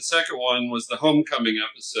did. And the second one was the homecoming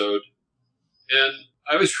episode. And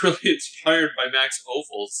I was really inspired by Max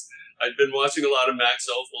Ophuls. I'd been watching a lot of Max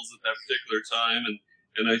Ophuls at that particular time,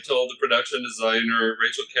 and I told the production designer,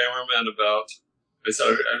 Rachel Cameraman, I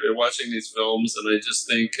started watching these films, and I just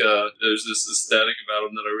think there's this aesthetic about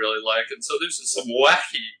them that I really like. And so there's just some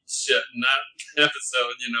wacky shit in that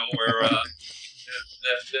episode, where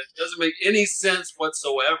that doesn't make any sense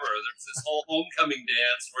whatsoever. There's this whole homecoming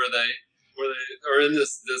dance where they are in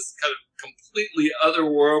this kind of completely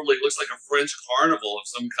otherworldly, looks like a French carnival of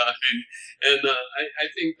some kind. And I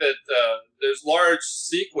think that there's large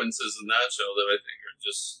sequences in that show that I think are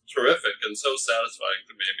just terrific and so satisfying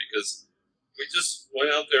to me because we just went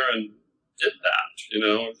out there and did that.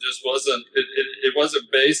 It just wasn't. It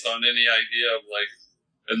wasn't based on any idea of like,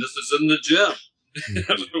 and this is in the gym.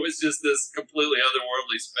 It was just this completely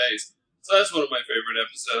otherworldly space. So that's one of my favorite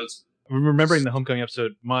episodes. Remembering the homecoming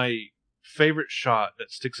episode, my favorite shot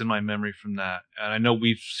that sticks in my memory from that, and I know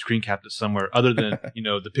we've screen capped it somewhere other than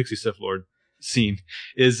the Pixie Sith Lord scene,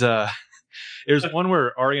 is there's one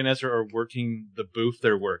where Ari and Ezra are working the booth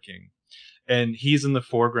they're working, and he's in the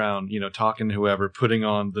foreground, talking to whoever, putting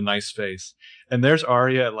on the nice face, and there's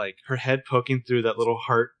Arya, like her head poking through that little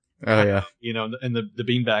heart. Oh yeah, and the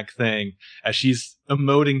beanbag thing as she's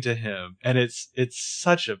emoting to him, and it's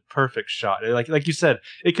such a perfect shot. Like you said,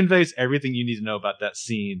 it conveys everything you need to know about that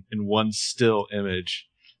scene in one still image.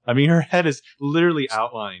 I mean, her head is literally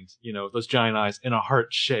outlined, those giant eyes in a heart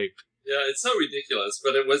shape. Yeah, it's so ridiculous,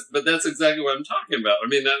 but that's exactly what I'm talking about. I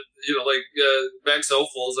mean, that Max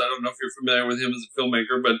Ophuls, I don't know if you're familiar with him as a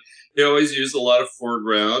filmmaker, but he always used a lot of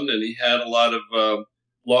foreground, and he had a lot of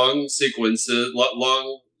long sequences,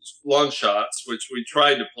 long shots, which we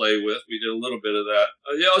tried to play with. We did a little bit of that.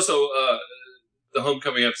 Also, the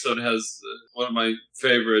homecoming episode has one of my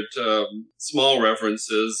favorite small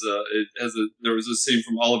references. There was a scene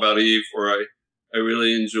from All About Eve where I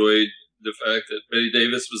really enjoyed the fact that Betty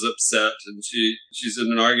Davis was upset, and she's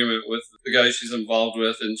in an argument with the guy she's involved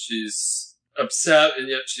with, and she's upset, and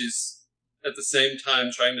yet she's at the same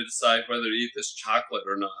time trying to decide whether to eat this chocolate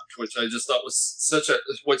or not, which I just thought was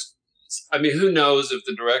who knows if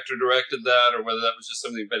the director directed that or whether that was just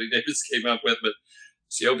something Betty Davis came up with, but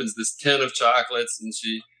she opens this tin of chocolates and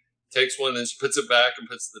she takes one and she puts it back and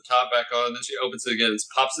puts the top back on, and then she opens it again and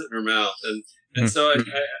pops it in her mouth. And so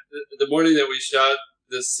the morning that we shot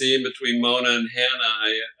this scene between Mona and Hannah,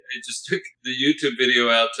 I just took the YouTube video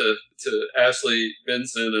out to Ashley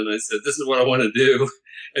Benson, and I said, this is what I want to do.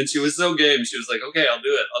 And she was so game. She was like, okay, I'll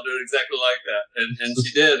do it. I'll do it exactly like that. And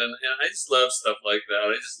she did. And I just love stuff like that.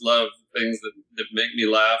 I just love things that make me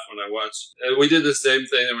laugh when I watch. We did the same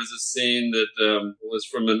thing. There was a scene that was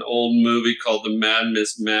from an old movie called The Mad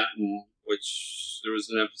Miss Matten, which there was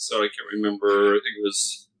an episode, I can't remember. I think it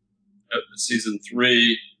was season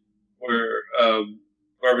 3, where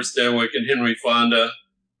Barbara Stanwyck and Henry Fonda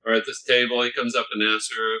are at this table. He comes up and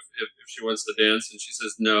asks her if she wants to dance, and she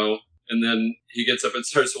says no. And then he gets up and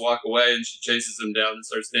starts to walk away, and she chases him down and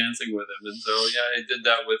starts dancing with him. And so, yeah, I did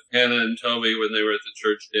that with Hannah and Toby when they were at the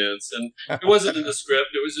church dance. And it wasn't in the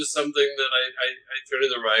script. It was just something that I turned to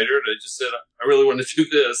the writer, and I just said, I really want to do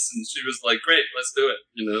this. And she was like, great, let's do it.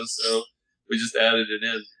 So we just added it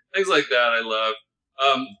in. Things like that I love.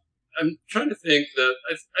 I'm trying to think that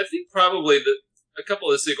I think probably that a couple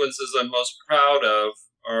of the sequences I'm most proud of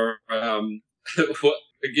are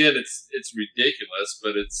again, it's ridiculous,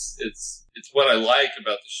 but it's what I like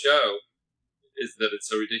about the show is that it's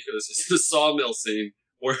so ridiculous. It's the sawmill scene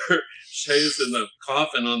where Shay's in the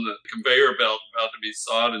coffin on the conveyor belt about to be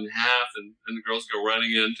sawed in half, and the girls go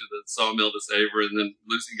running into the sawmill to save her, and then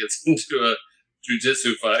Lucy gets into a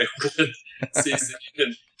jiu-jitsu fight with Cece.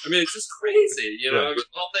 And I mean, it's just crazy, I mean, the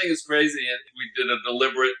whole thing is crazy. And we did a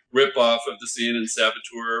deliberate rip-off of the scene in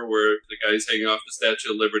Saboteur where the guy's hanging off the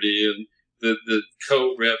Statue of Liberty and the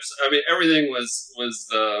coat rips. I mean, everything was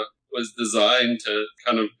designed to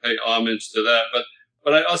kind of pay homage to that.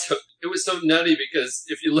 But I also, it was so nutty because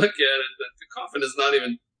if you look at it, the coffin is not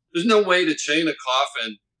even, there's no way to chain a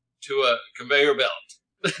coffin to a conveyor belt.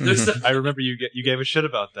 I remember you gave a shit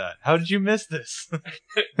about that. How did you miss this?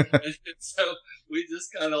 And so we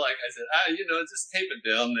just kind of like, I said, just tape it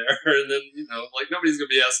down there. And then, like nobody's going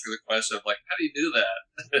to be asking the question of like, how do you do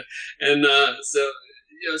that? And so,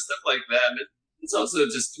 stuff like that. And it's also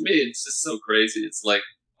just, to me, it's just so crazy. It's like,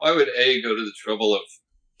 why would A go to the trouble of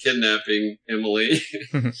kidnapping Emily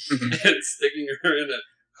and sticking her in a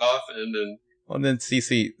coffin and then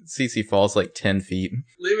Cece falls like 10 feet.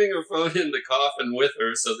 leaving her phone in the coffin with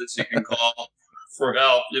her so that she can call for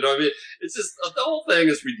help? You know what I mean? It's just, the whole thing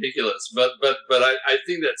is ridiculous. But I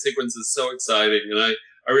think that sequence is so exciting. And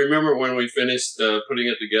I remember when we finished putting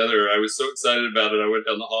it together, I was so excited about it. I went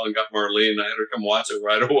down the hall and got Marlene. I had her come watch it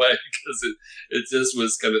right away because it just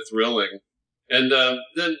was kind of thrilling. And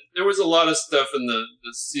then there was a lot of stuff in the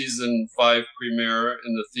season 5 premiere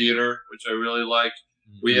in the theater, which I really liked.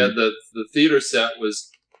 We had the theater set was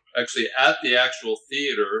actually at the actual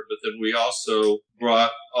theater, but then we also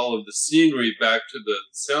brought all of the scenery back to the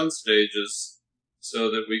sound stages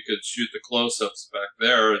so that we could shoot the close-ups back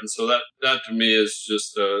there. And so that to me is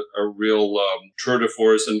just a real tour de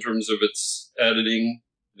force in terms of its editing,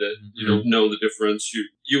 that you don't know the difference.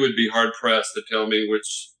 You would be hard-pressed to tell me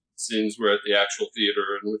which scenes were at the actual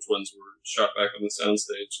theater and which ones were shot back on the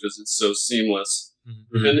soundstage, because it's so seamless.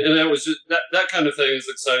 And that was just that kind of thing is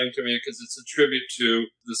exciting to me because it's a tribute to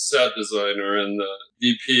the set designer and the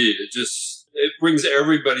DP. It brings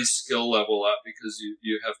everybody's skill level up because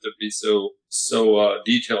you have to be so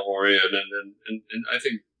detail oriented, and I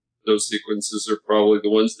think those sequences are probably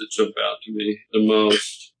the ones that jump out to me the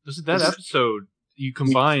most. That episode, you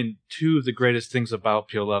combine two of the greatest things about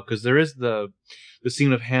PLL, because there is the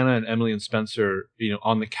scene of Hannah and Emily and Spencer,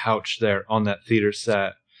 on the couch there on that theater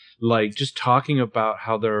set, like just talking about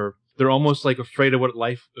how they're almost like afraid of what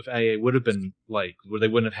life of AA would have been like, where they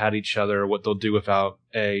wouldn't have had each other, or what they'll do without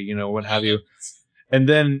A, what have you. And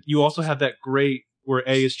then you also have that great where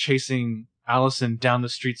A is chasing Allison down the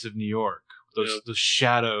streets of New York. Those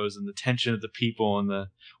shadows and the tension of the people and the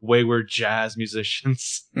wayward jazz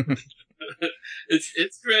musicians.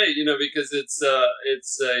 It's great, because it's a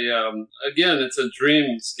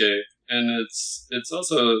dreamscape, and it's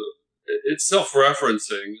also, it's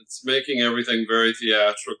self-referencing. It's making everything very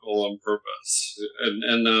theatrical on purpose.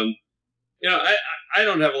 And I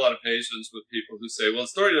don't have a lot of patience with people who say, well, the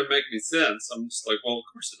story doesn't make any sense. I'm just like, well, of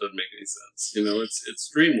course it doesn't make any sense. It's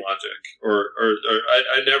dream logic, or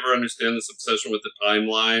I never understand this obsession with the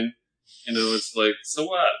timeline. It's like, so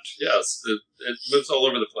what? Yes, it moves all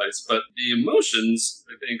over the place, but the emotions,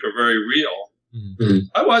 I think, are very real.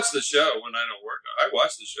 I watch the show when I don't work. I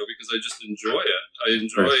watch the show because I just enjoy it. I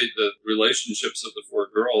enjoy the relationships of the 4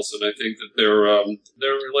 girls, and I think that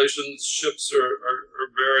their relationships are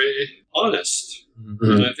very honest.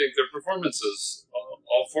 And I think their performances,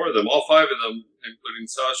 all 4 of them, all 5 of them, including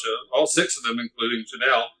Sasha, all 6 of them, including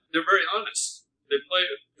Janelle, they're very honest. They play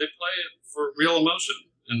it for real emotion.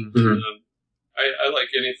 And I like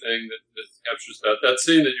anything that captures that. That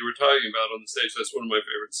scene that you were talking about on the stage, that's one of my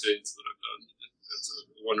favorite scenes that I've done. It's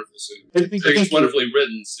a wonderful scene. I think it's a wonderfully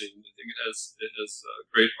written scene. I think it has a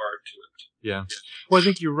great heart to it. Yeah. Well, I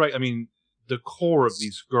think you're right. I mean, the core of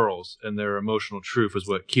these girls and their emotional truth is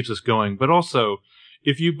what keeps us going. But also,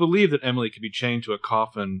 if you believe that Emily could be chained to a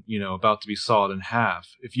coffin, about to be sawed in half,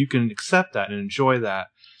 if you can accept that and enjoy that,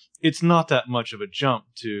 it's not that much of a jump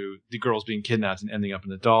to the girls being kidnapped and ending up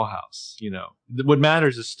in the dollhouse. What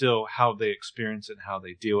matters is still how they experience it and how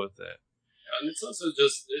they deal with it. And it's also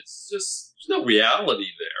just there's no reality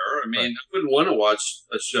there. I mean, I wouldn't want to watch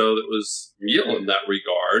a show that was real in that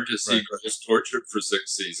regard, to see girls tortured for 6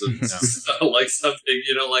 seasons. Like something,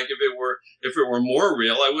 like if it were more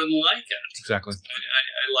real, I wouldn't like it. Exactly.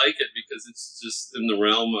 I like it because it's just in the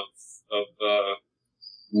realm of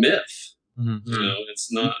myth. It's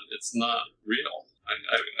not real.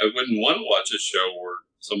 I wouldn't want to watch a show where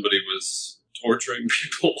somebody was torturing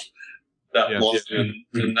people that long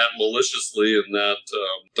and that maliciously and that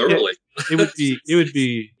thoroughly. Yeah, it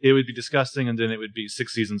would be disgusting, and then it would be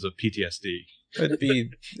 6 seasons of PTSD.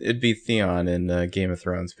 It'd be Theon in Game of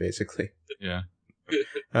Thrones, basically. Yeah.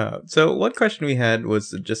 So one question we had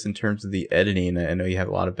was just in terms of the editing. I know you have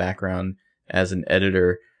a lot of background as an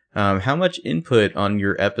editor. How much input on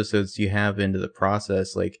your episodes do you have into the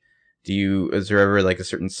process? Like, is there ever like a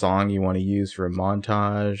certain song you want to use for a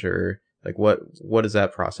montage, or like what is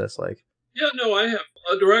that process like? Yeah, no, I have.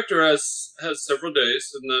 A director has several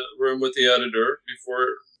days in the room with the editor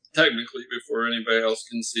before anybody else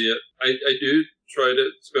can see it. I do try to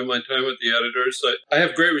spend my time with the editors. I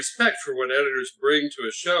have great respect for what editors bring to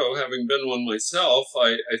a show, having been one myself.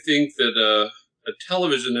 I think that a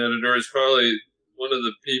television editor is probably one of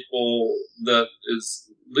the people that is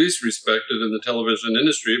least respected in the television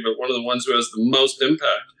industry, but one of the ones who has the most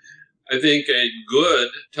impact. I think a good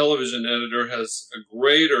television editor has a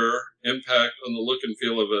greater impact on the look and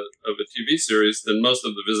feel of a TV series than most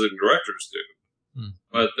of the visiting directors do.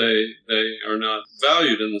 but they are not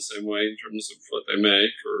valued in the same way in terms of what they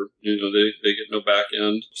make, or they get no back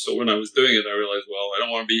end. So when I was doing it, I realized, well, I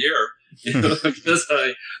don't want to be here, because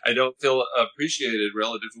I don't feel appreciated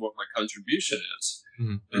relative to what my contribution is.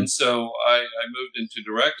 Mm-hmm. And so I moved into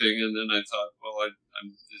directing, and then I thought, well,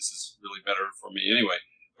 this is really better for me anyway.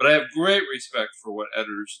 But I have great respect for what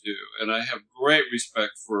editors do, and I have great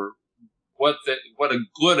respect for what a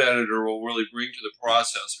good editor will really bring to the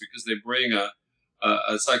process, because they bring a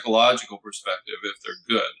psychological perspective if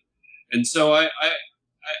they're good. And so I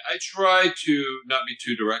try to not be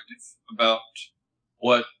too directive about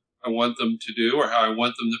what I want them to do or how I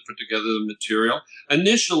want them to put together the material.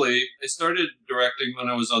 Initially, I started directing when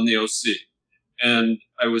I was on the OC, and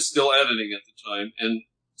I was still editing at the time. And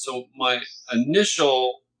so my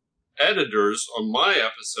initial editors on my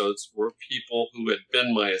episodes were people who had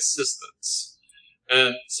been my assistants.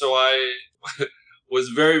 And so I was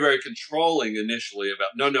very, very controlling initially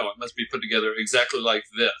about, no, it must be put together exactly like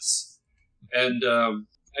this. And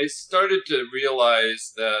I started to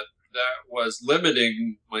realize that was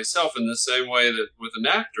limiting myself, in the same way that with an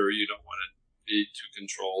actor, you don't want to be too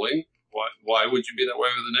controlling. Why would you be that way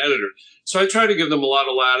with an editor? So I try to give them a lot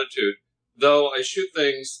of latitude, though I shoot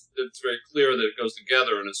things that's very clear that it goes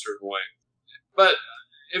together in a certain way. But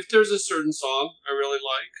if there's a certain song I really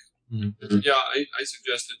like, yeah, I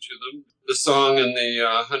suggest it to them. The song in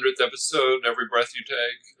the 100th episode, Every Breath You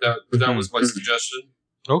Take, that was my suggestion.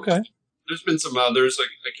 Okay. There's been some others, I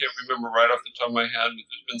can't remember right off the top of my head, but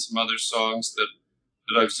there's been some other songs that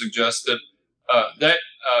I've suggested.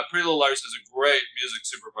 Pretty Little Liars has a great music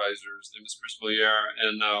supervisor. His name is Chris Milliere,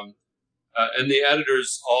 and the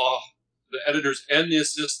editors and the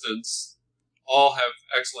assistants all have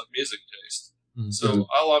excellent music taste. Mm-hmm. So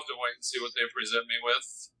I'll have to wait and see what they present me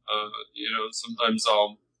with. Sometimes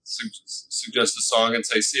I'll suggest a song and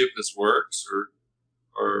say, see if this works,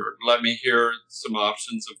 or let me hear some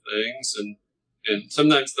options of things. And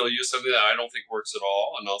sometimes they'll use something that I don't think works at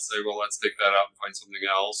all, and I'll say, well, let's take that out and find something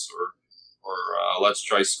else, or let's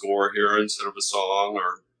try score here instead of a song,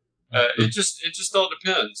 or it just all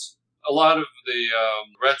depends. A lot of the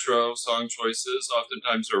retro song choices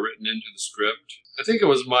oftentimes are written into the script. I think it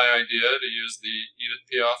was my idea to use the Edith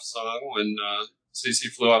Piaf song when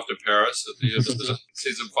Cece Flew Off to Paris at the end of the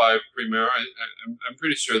season 5 premiere. I'm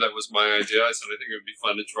pretty sure that was my idea. I said I think it would be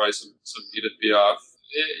fun to try some Edith Piaf.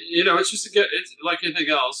 It's just it's like anything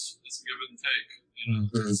else. It's a give and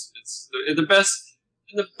take. It's in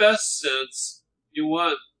the best sense. You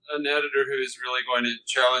want an editor who is really going to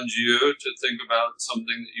challenge you to think about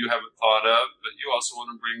something that you haven't thought of, but you also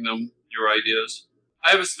want to bring them your ideas.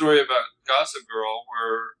 I have a story about Gossip Girl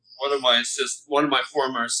where one of my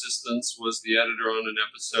former assistants was the editor on an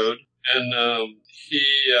episode, and he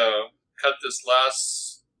cut this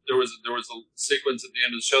last. There was a sequence at the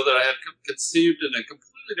end of the show that I had conceived in a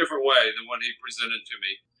completely different way than what he presented to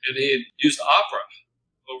me, and he had used opera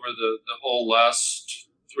over the whole last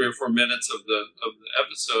 3 or 4 minutes of the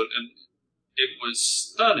episode, and it was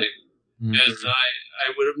stunning. Mm-hmm. And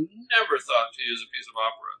I would have never thought to use a piece of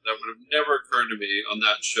opera. That would have never occurred to me on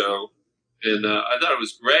that show. And I thought it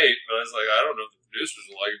was great, but I was like, I don't know if the producers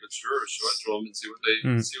will like it, but sure, show it to them and see what they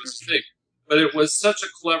think. But it was such a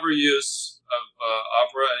clever use of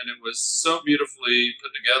opera, and it was so beautifully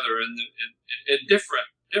put together and different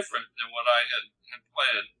than what I had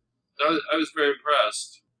planned. I was very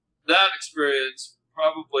impressed. That experience,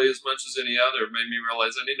 probably as much as any other, made me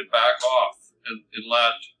realize I need to back off and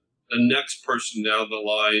let the next person down the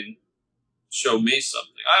line show me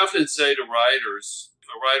something. I often say to writers, if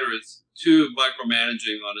a writer is too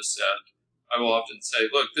micromanaging on a set, I will often say,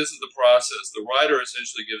 look, this is the process. The writer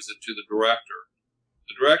essentially gives it to the director.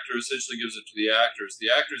 The director essentially gives it to the actors.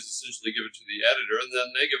 The actors essentially give it to the editor, and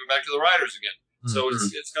then they give it back to the writers again. Mm-hmm. So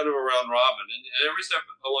it's kind of a round robin. And every step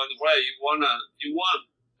along the way, you want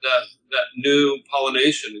that new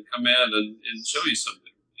pollination to come in and show you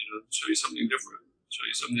something, show you something different, show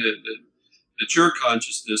you something that your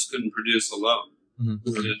consciousness couldn't produce alone.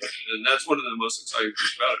 Mm-hmm. And that's one of the most exciting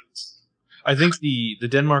things about it. I think the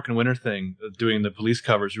Denmark and Winter thing, doing the police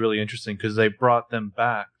cover, is really interesting because they brought them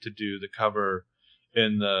back to do the cover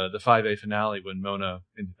in the 5A finale when Mona,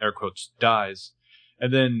 in air quotes, dies.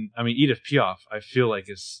 And then, I mean, Edith Piaf, I feel like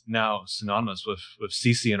is now synonymous with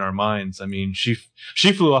Cece in our minds. I mean, she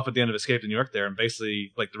flew off at the end of Escape to New York there, and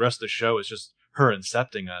basically, like, the rest of the show is just her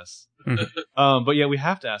incepting us. But yeah, we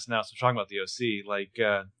have to ask now, so we're talking about the OC,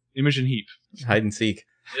 like, Imogen Heap. Hide and Seek.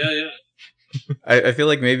 Yeah. I feel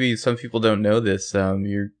like maybe some people don't know this.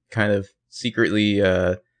 You're kind of secretly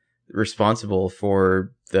responsible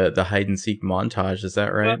for the hide and seek montage. Is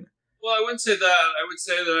that right? Well, I wouldn't say that. I would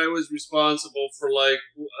say that I was responsible for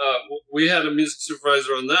we had a music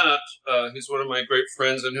supervisor on that. Who's one of my great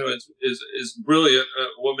friends and who is brilliant.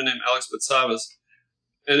 A woman named Alex Betsavas.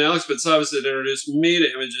 And Alex Betsavas had introduced me to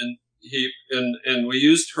Imogen Heap, and we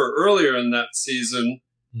used her earlier in that season.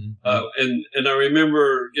 Mm-hmm. And I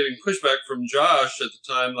remember getting pushback from Josh at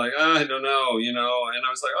the time, like, I don't know, and I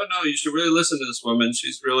was like, oh no, you should really listen to this woman.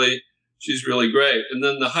 She's really great. And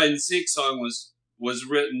then the hide and seek song was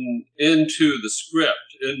written into the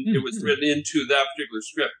script, and it was written into that particular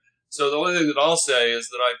script. So the only thing that I'll say is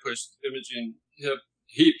that I pushed Imogen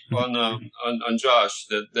Heap on Josh,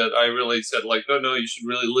 that I really said, like, no, you should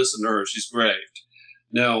really listen to her. She's great.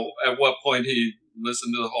 Now, at what point he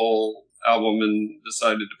listened to the whole album and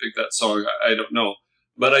decided to pick that song, I don't know.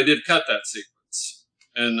 But I did cut that sequence,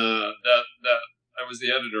 and that I was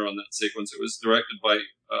the editor on that sequence. It was directed by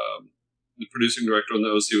the producing director on the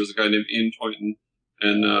OC was a guy named Ian Toynton,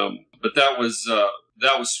 and but that was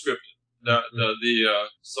scripted. The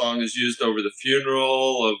song is used over the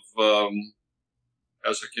funeral of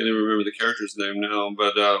gosh, I can't even remember the character's name now,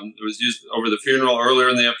 but it was used over the funeral earlier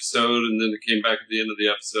in the episode, and then it came back at the end of the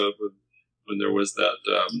episode when there was that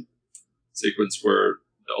sequence where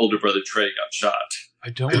the older brother Trey got shot. I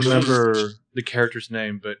don't remember the character's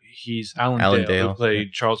name, but he's Alan Dale, who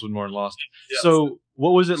played Charles Woodmore in Lost. Yeah, so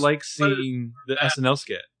what was it like seeing the SNL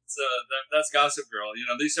skit? That's Gossip Girl.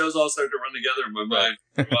 These shows all started to run together in my mind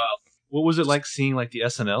for a while. What was it like seeing the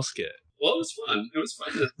SNL skit? Well, it was fun. It was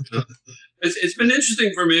fun. It's been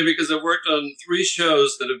interesting for me because I've worked on 3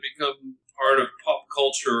 shows that have become part of pop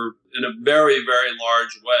culture in a very, very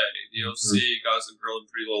large way. The OC, Gossip Girl, and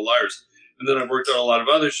Pretty Little Liars. And then I've worked on a lot of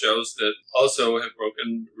other shows that also have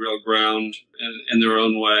broken real ground in their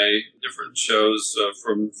own way. Different shows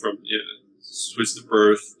from Switch the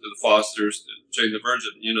Birth to the Fosters to Jane the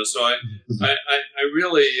Virgin. So I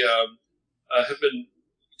really have been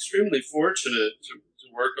extremely fortunate to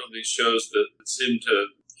work on these shows that seem to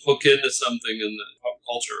hook into something in the pop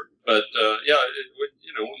culture. But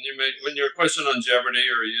when you're a question on Jeopardy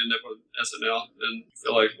or you end up with SNL, then you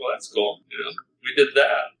feel like, well, that's cool. We did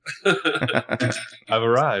that. I've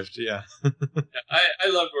arrived. Yeah. I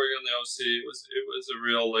loved working on the OC. It was a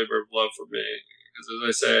real labor of love for me because, as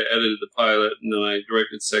I say, I edited the pilot and then I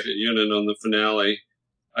directed second unit on the finale.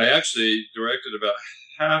 I actually directed about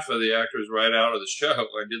half of the actors right out of the show.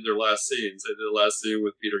 I did their last scenes. I did the last scene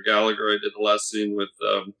with Peter Gallagher. I did the last scene with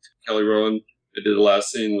Kelly Rowan. I did the last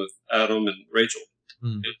scene with Adam and Rachel.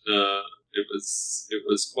 It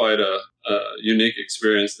was quite a unique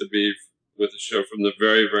experience to be with the show from the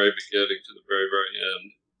very, very beginning to the very, very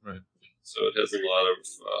end. Right. So it has a lot of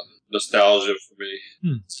nostalgia for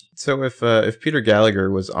me. So if Peter Gallagher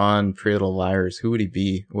was on Pretty Little Liars, who would he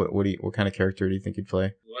be? What kind of character do you think he'd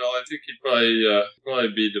play? Well, I think he'd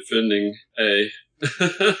probably be defending A.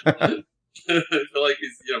 I feel like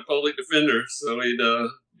he's public defender, so he'd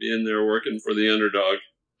be in there working for the underdog.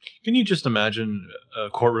 Can you just imagine a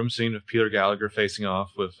courtroom scene of Peter Gallagher facing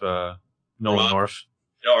off with Nolan North?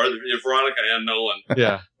 Yeah, or Veronica and Nolan.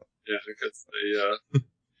 Yeah. Yeah, because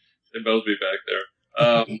they both be back there.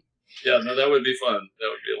 That would be fun. That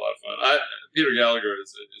would be a lot of fun. Peter Gallagher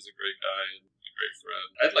is a great guy and a great friend.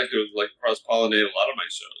 I'd like to cross-pollinate a lot of my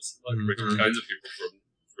shows. I'd like to bring all kinds of people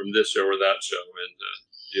from this show or that show and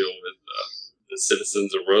deal with the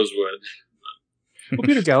citizens of Rosewood. Well,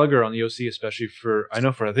 Peter Gallagher on the OC, especially I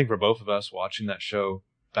think for both of us watching that show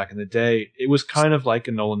back in the day, it was kind of like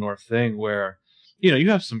a Nolan North thing where,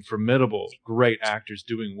 you have some formidable, great actors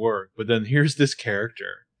doing work, but then here's this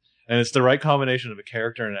character. And it's the right combination of a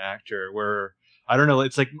character and an actor where, I don't know,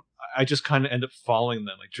 it's like I just kind of end up following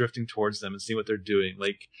them, drifting towards them and seeing what they're doing.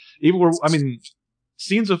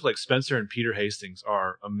 Scenes with Spencer and Peter Hastings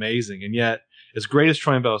are amazing. And yet, as great as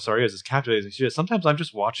Troy Bellisario is, as captivating as she is, sometimes I'm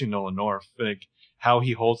just watching Nolan North, how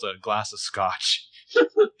he holds a glass of scotch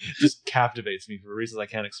just captivates me for reasons I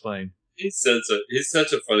can't explain. He's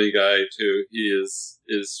such a funny guy too. He is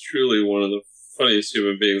truly one of the funniest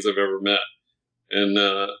human beings I've ever met. And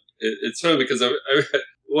it's funny because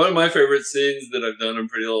one of my favorite scenes that I've done in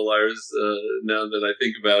Pretty Little Liars, now that I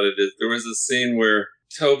think about it, is there was a scene where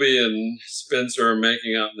Toby and Spencer are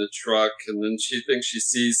making out in the truck, and then she thinks she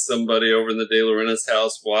sees somebody over in the De Laurentiis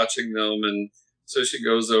house watching them, and so she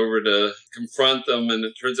goes over to confront them, and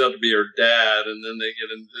it turns out to be her dad, and then they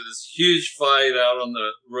get into this huge fight out on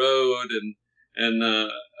the road, and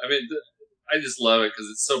I just love it because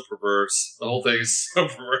it's so perverse. The whole thing is so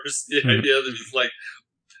perverse. The idea that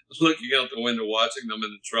it's looking out the window, watching them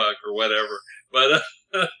in the truck or whatever. But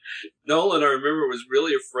Nolan, I remember, was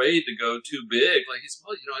really afraid to go too big. He's,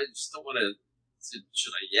 I just don't want to.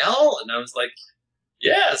 Should I yell? And I was like,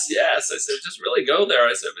 Yes. I said, just really go there.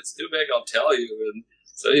 I said, if it's too big, I'll tell you. And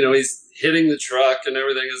so, he's hitting the truck and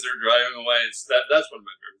everything as they're driving away. That's one of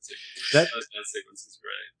my favorite sequences. That sequence is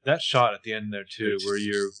great. That shot at the end there too, where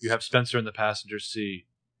you have Spencer in the passenger seat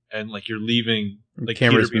and like you're leaving, like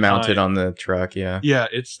camera's mounted on the truck. Yeah,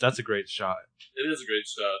 that's a great shot. It is a great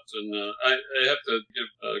shot, and I have to give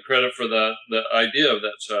credit for the idea of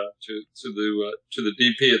that shot to the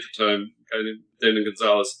DP at the time, a guy named Dana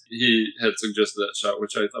Gonzalez. He had suggested that shot,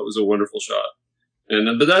 which I thought was a wonderful shot.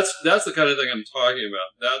 And but that's the kind of thing I'm talking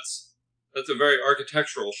about. That's a very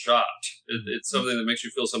architectural shot. It's something that makes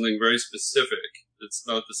you feel something very specific. It's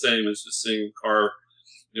not the same as just seeing a car,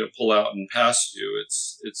 pull out and pass you.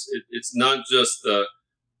 It's not just the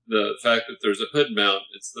fact that there's a hood mount.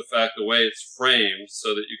 It's the way it's framed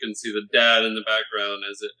so that you can see the dad in the background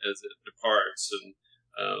as it departs. And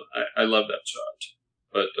I love that shot.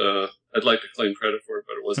 But I'd like to claim credit for it,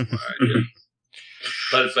 but it wasn't my idea.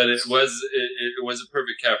 But it was a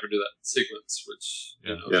perfect capper to that sequence, which I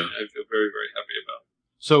feel very, very happy about.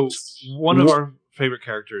 So one of our favorite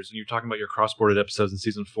characters, and you're talking about your cross-bordered episodes in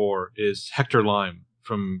season 4, is Hector Lime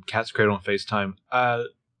from Cat's Cradle and FaceTime.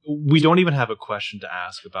 We don't even have a question to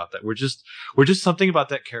ask about that. We're just something about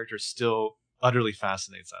that character still utterly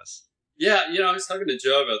fascinates us. Yeah, I was talking to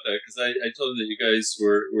Joe about that because I told him that you guys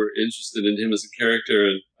were interested in him as a character,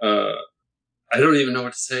 and I don't even know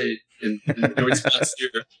what to say in response to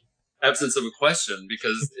your absence of a question,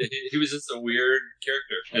 because he was just a weird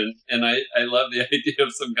character, and I love the idea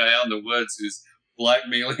of some guy out in the woods who's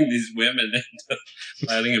blackmailing these women into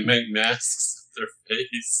letting him make masks of their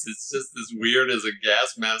face. It's just as weird as a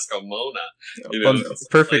gas mask on Mona.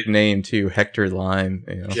 Perfect name too, Hector Lime.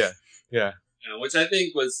 Yeah. Which I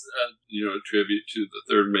think was, a tribute to the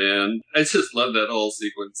Third Man. I just love that whole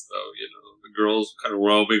sequence, though. The girls kind of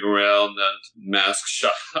roaming around that mask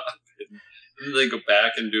shop, and they go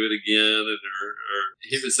back and do it again, and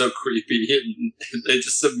he was so creepy, and they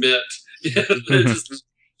just submit. They just,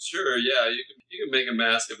 sure, yeah, you can make a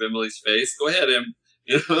mask of Emily's face. Go ahead, Em.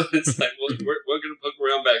 It's like, well, we're going to poke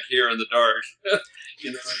around back here in the dark.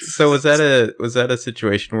 So was that a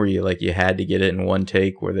situation where you had to get it in one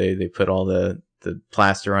take, where they put all the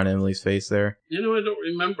plaster on Emily's face there? I don't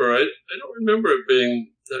remember. I don't remember it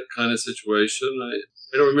being that kind of situation.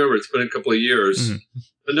 I don't remember. It's been a couple of years. Mm-hmm.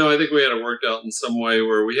 But no, I think we had it worked out in some way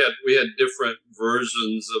where we had different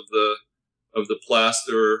versions of the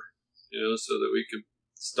plaster, so that we could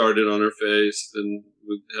start it on her face. Then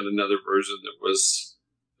we had another version that was,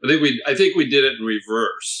 I think we did it in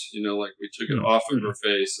reverse. Like we took it off of her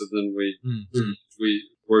face, and then we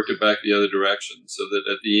worked it back the other direction, so that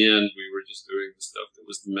at the end we were just doing the stuff that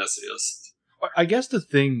was the messiest. I guess the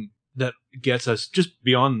thing that gets us just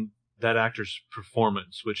beyond that actor's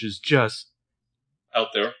performance, which is just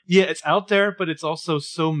out there. Yeah, it's out there, but it's also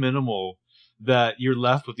so minimal that you're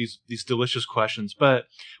left with these delicious questions. But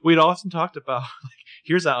we'd often talked about,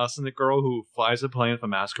 here's Allison, the girl who flies a plane with a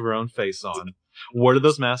mask of her own face on. Where do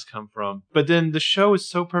those masks come from? But then the show is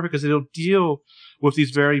so perfect because it'll deal with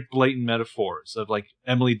these very blatant metaphors of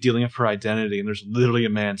Emily dealing with her identity, and there's literally a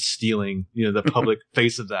man stealing, the public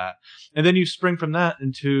face of that. And then you spring from that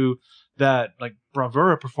into that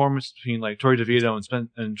bravura performance between Tori DeVito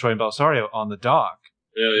and Troy Bellisario on the dock.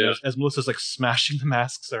 Yeah. As Melissa's smashing the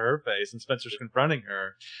masks to her face and Spencer's confronting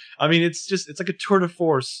her. I mean, it's like a tour de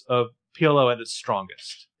force of PLO at its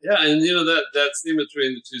strongest. Yeah, and that scene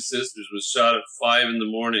between the two sisters was shot at 5 a.m.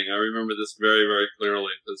 I remember this very, very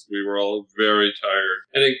clearly because we were all very tired.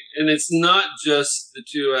 And it's not just the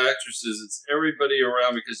two actresses; it's everybody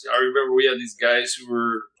around. Because I remember we had these guys who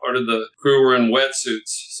were part of the crew were in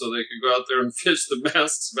wetsuits, so they could go out there and fish the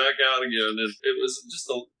masks back out again. And it was just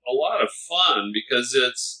a lot of fun because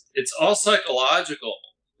it's all psychological.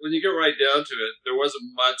 When you get right down to it, there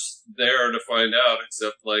wasn't much there to find out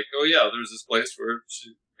except oh yeah, there's this place where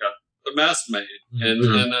she got the mask made, and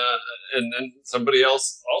then somebody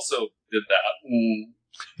else also did that, and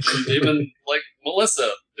even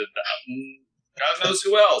Melissa did that, and God knows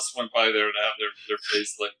who else went by there to have their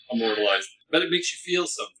face immortalized. But it makes you feel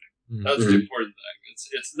something. That's the important thing.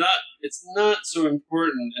 It's not so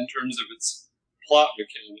important in terms of its plot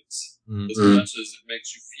mechanics as much as it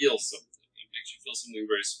makes you feel something. Makes you feel something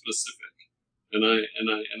very specific, and I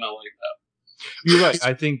like that. You're right.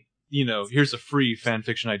 I think here's a free fan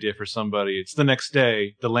fiction idea for somebody. It's the next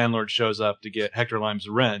day, the landlord shows up to get Hector Lime's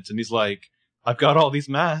rent, and he's like, "I've got all these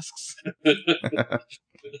masks. I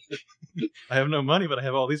have no money, but I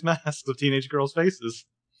have all these masks of teenage girls' faces."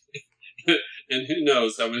 And who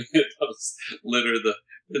knows how many of those litter the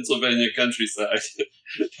Pennsylvania countryside?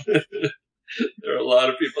 There are a lot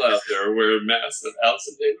of people out there wearing masks at Alice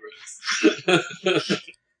in Painterest.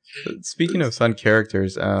 Speaking of fun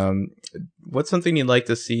characters, what's something you'd like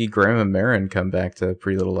to see Grandma Marin come back to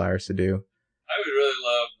Pretty Little Liars to do? I would really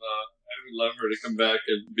love her to come back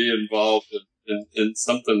and be involved in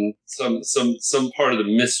something, some part of the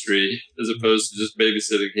mystery, as opposed to just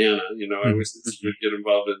babysitting Hannah. I wish that she would get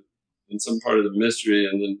involved in some part of the mystery,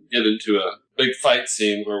 and then get into a big fight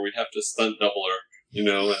scene where we'd have to stunt double her, and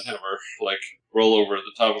have her like roll over at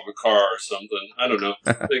the top of a car or something. I don't know.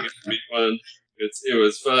 I think it'd be fun. It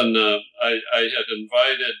was fun. I had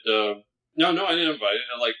invited. No, I didn't invite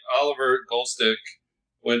it. Like Oliver Goldstick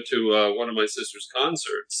went to one of my sister's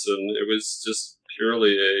concerts, and it was just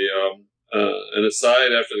purely an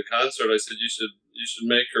aside. After the concert, I said, you should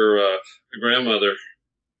make her a grandmother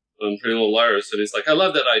on Pretty Little Liars. And he's like, I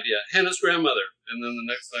love that idea, Hannah's grandmother. And then the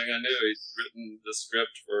next thing I knew, he'd written the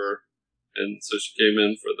script for her, and so she came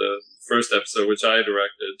in for the first episode, which I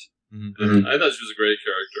directed. Mm-hmm. And I thought she was a great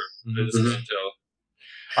character. I just can't tell.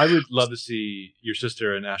 I would love to see your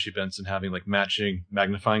sister and Ashley Benson having like matching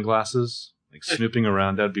magnifying glasses, like snooping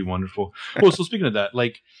around. That'd be wonderful. Well, so speaking of that,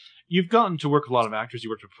 like you've gotten to work with a lot of actors you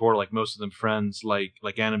worked with before, like most of them friends, like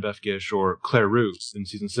Annabeth Gish or Claire Root in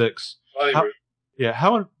season 6.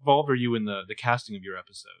 How involved are you in the casting of your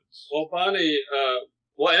episodes? Well, Bonnie,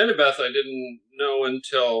 Annabeth, I didn't know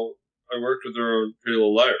until I worked with her on Pretty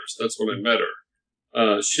Little Liars. That's when I met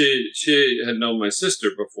her. She had known my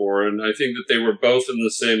sister before, and I think that they were both in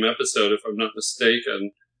the same episode, if I'm not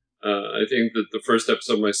mistaken. I think that the first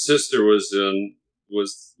episode my sister was in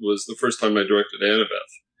was the first time I directed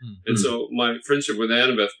Annabeth. Mm-hmm. And so my friendship with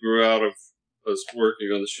Annabeth grew out of us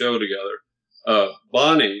working on the show together.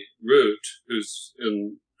 Bonnie Root, who's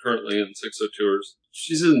currently in 602,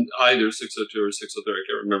 she's in either 602 or 603, I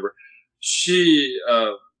can't remember. She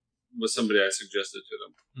was somebody I suggested to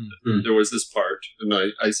them. Mm-hmm. There was this part, and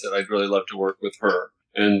I said I'd really love to work with her,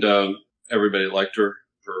 and everybody liked her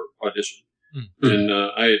audition. Mm-hmm.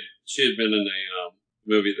 And she had been in a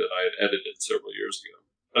movie that I had edited several years ago.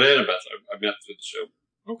 But Annabeth, I met through the show.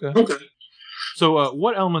 Okay. So,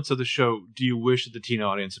 what elements of the show do you wish that the teen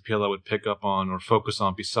audience of PLL would pick up on or focus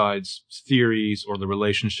on besides theories or the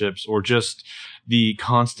relationships or just the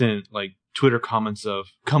constant like Twitter comments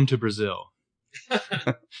of "Come to Brazil"?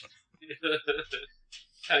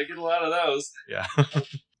 I get a lot of those. Yeah.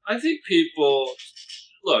 I think people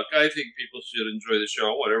should enjoy the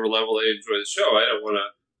show, whatever level they enjoy the show. I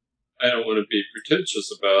don't want to be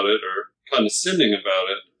pretentious about it or condescending about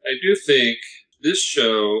it. I do think this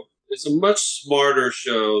show is a much smarter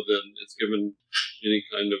show than it's given any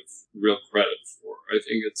kind of real credit for. I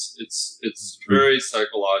think it's very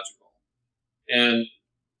psychological, and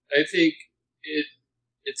I think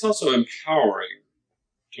it's also empowering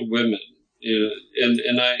to women.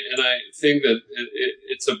 And I think that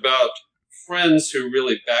it's about friends who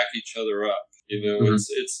really back each other up. Mm-hmm.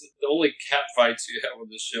 It's the only cat fights you have on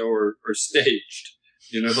the show are staged.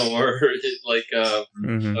 I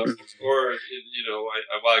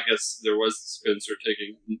guess there was Spencer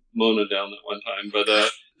taking Mona down that one time. But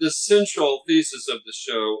the central thesis of the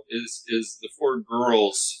show is the 4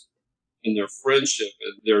 girls and their friendship,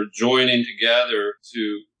 and they're joining together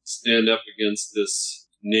to stand up against this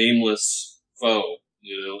nameless foe,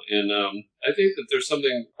 and I think that there's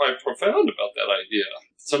something quite profound about that idea.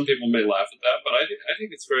 Some people may laugh at that, but I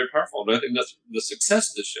think it's very powerful, and I think that's the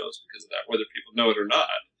success of the show is because of that, whether people know it or not.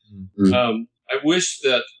 Mm-hmm. I wish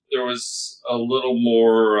that there was a little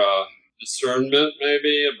more discernment,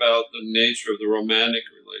 maybe, about the nature of the romantic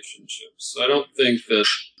relationships. I don't think that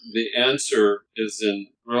the answer is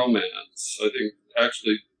in romance. I think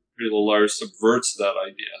actually Pretty Little Liars subverts that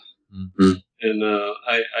idea. Mm-hmm. And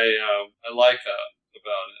I like that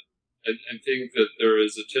about it. I think that there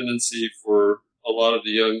is a tendency for a lot of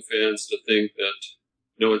the young fans to think that,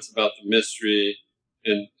 it's about the mystery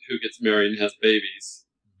and who gets married and has babies.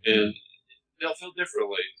 And they'll feel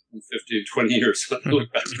differently in 15, 20 years when they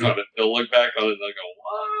look back on it. They'll look back on it and they'll go,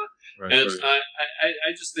 what? Right, and right.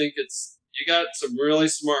 I just think you got some really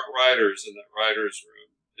smart writers in that writer's room.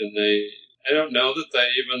 And I don't know that they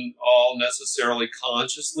even all necessarily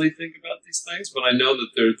consciously think about these things, but I know that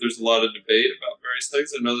there's a lot of debate about various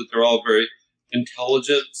things. I know that they're all very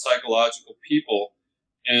intelligent, psychological people,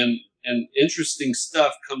 and interesting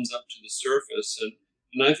stuff comes up to the surface.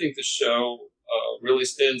 And I think the show really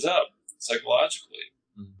stands up psychologically.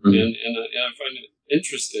 Mm-hmm. And I find it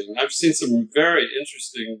interesting. I've seen some very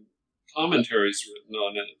interesting commentaries written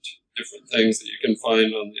on it, different things that you can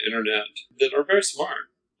find on the internet that are very smart.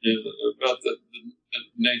 About the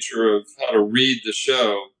nature of how to read the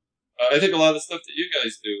show. I think a lot of the stuff that you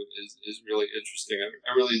guys do is really interesting.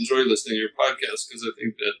 I really enjoy listening to your podcast because I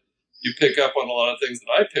think that you pick up on a lot of things that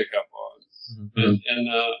I pick up on. Mm-hmm. And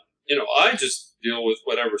I just deal with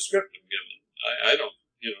whatever script I'm given. I don't,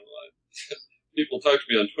 people talk to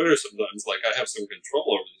me on Twitter sometimes like I have some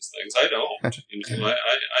control over these things. I don't.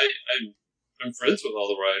 I'm friends with all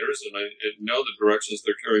the writers, and I know the directions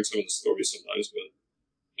they're carrying some of the stories sometimes, but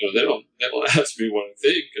they don't ask me what I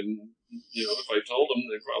think, and if I told them,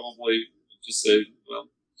 they probably just say, "Well,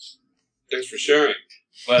 thanks for sharing."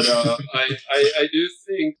 But I do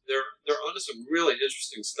think they're onto some really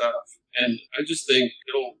interesting stuff, and I just think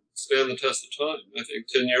it'll stand the test of time. I think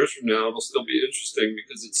 10 years from now, it'll still be interesting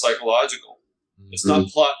because it's psychological. Mm-hmm. It's not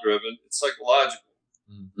plot driven; it's psychological.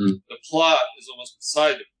 Mm-hmm. The plot is almost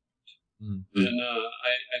beside it, and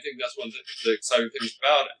I think that's one of the exciting things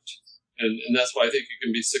about it. And that's why I think you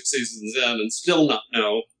can be 6 seasons in and still not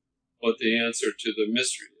know what the answer to the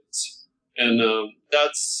mystery is. And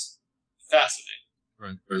that's fascinating.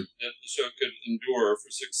 Right. That the show could endure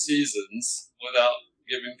for 6 seasons without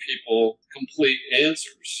giving people complete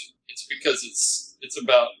answers. It's because it's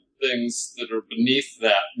about things that are beneath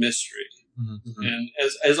that mystery. Mm-hmm. And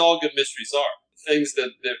as all good mysteries are, things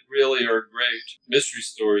that really are great mystery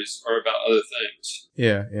stories are about other things.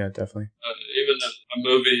 Yeah, definitely. Even a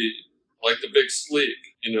movie like The Big Sleep,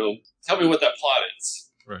 tell me what that plot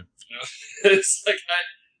is. Right. It's like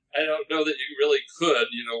I don't know that you really could,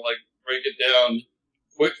 break it down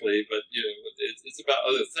quickly, but it's about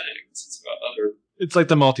other things. It's about other. It's like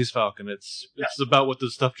the Maltese Falcon. It's about what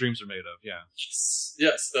the stuff dreams are made of. Yeah.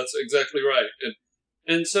 Yes, that's exactly right.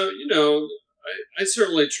 And so I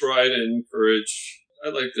certainly try to encourage. I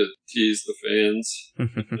like to tease the fans.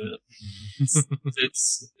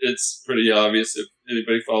 It's pretty obvious if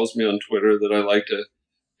anybody follows me on Twitter that I like to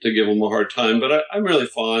give them a hard time. But I'm really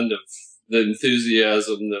fond of the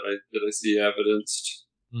enthusiasm that I see evidenced.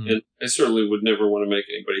 Mm. And I certainly would never want to make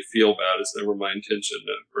anybody feel bad. It's never my intention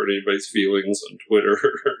to hurt anybody's feelings on Twitter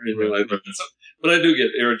or anything like that. So, but I do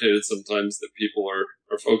get irritated sometimes that people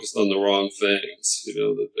are focused on the wrong things.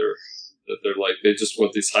 That they're like they just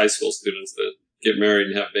want these high school students to get married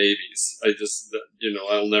and have babies.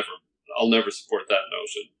 I'll never support that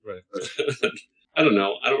notion. Right. I don't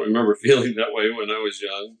know. I don't remember feeling that way when I was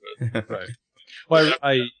young. But right. Well,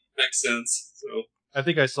 I makes sense. So I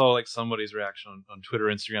think I saw somebody's reaction on Twitter,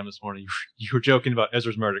 Instagram this morning. You were joking about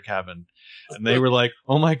Ezra's Murder Cabin, and they were like,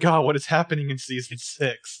 "Oh my God, what is happening in season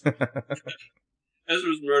 6?"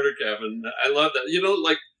 Ezra's Murder Cabin. I love that.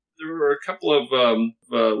 There were a couple of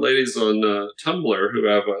ladies on Tumblr who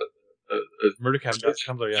have a Murder Cabin. That's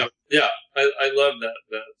Tumblr, yeah. Yeah, I love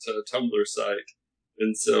that Tumblr site.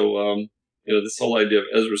 And so, this whole idea of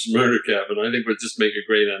Ezra's Murder Cabin, I think would just make a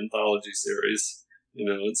great anthology series.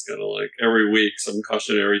 It's kind of like every week some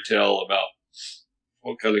cautionary tale about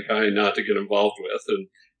what kind of guy not to get involved with.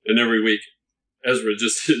 And every week Ezra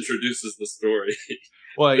just introduces the story.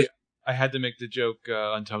 Well, I had to make the joke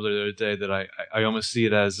on Tumblr the other day that I almost see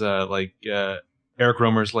it as Eric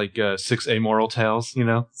Romer's 6 amoral tales,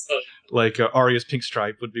 like Arya's Pink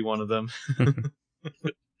Stripe would be one of them.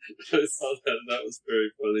 I saw that. That was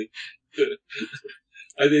very funny.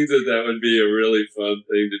 I think that would be a really fun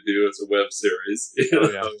thing to do as a web series.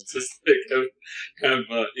 Just have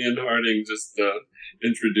Ian Harding just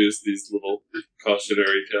introduce these little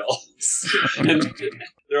cautionary tales, and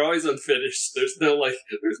they're always unfinished. There's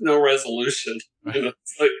no resolution.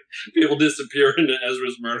 It's like people disappear into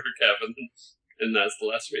Ezra's Murder Cabin, and that's the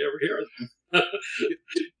last we ever hear of them.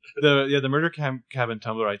 The Murder Cabin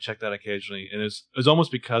Tumblr, I check that occasionally, and it's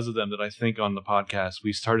almost because of them that I think on the podcast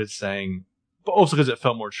we started saying, but also because it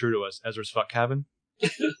felt more true to us, Ezra's Fuck Cabin.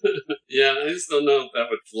 Yeah, I just don't know if that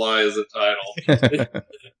would fly as a title.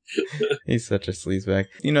 He's such a sleazebag.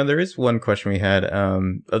 There is one question we had.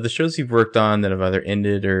 Of the shows you've worked on that have either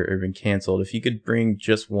ended or been canceled, if you could bring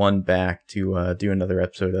just one back to do another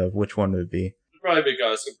episode of, which one would it be? It'd probably be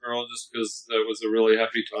Gossip Girl, just because that was a really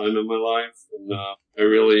happy time in my life. And I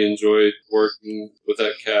really enjoyed working with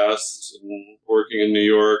that cast and working in New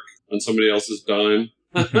York on somebody else's dime.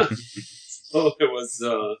 So it was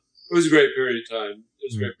a great period of time. It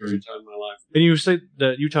was a great period of time in my life. And you say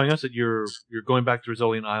that you're telling us that you're going back to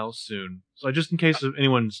Rizzolian Isles soon. So just in case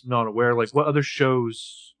anyone's not aware, what other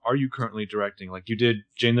shows are you currently directing? You did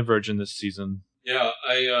Jane the Virgin this season. Yeah,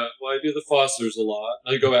 I do the Fosters a lot.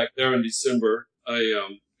 I go back there in December. I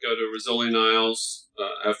go to Rizzolian Isles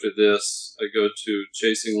after this. I go to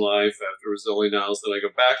Chasing Life after Rizzolian Isles. Then I go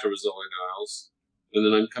back to Rizzolian Isles. And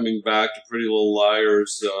then I'm coming back to Pretty Little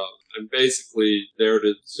Liars I'm basically there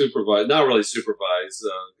to supervise, not really supervise,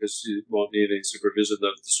 because she won't need any supervision.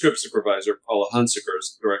 The script supervisor, Paula Hunsaker,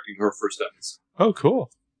 is directing her first episode. Oh,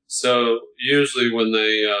 cool. So usually when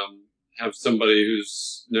they have somebody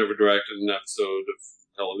who's never directed an episode of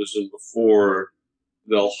television before,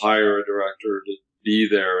 they'll hire a director to be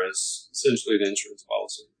there as essentially an insurance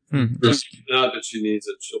policy. Not that she needs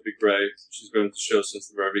it; she'll be great. She's been with the show since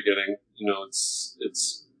the very beginning.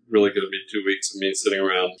 It's really going to be 2 weeks of me sitting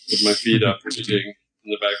around with my feet up, reading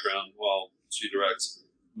in the background while she directs.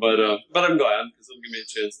 But I'm glad because it'll give me a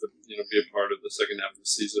chance to be a part of the second half of the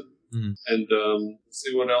season and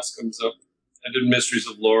see what else comes up. I did Mysteries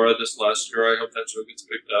of Laura this last year. I hope that show gets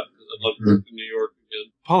picked up because I'd love to work in New York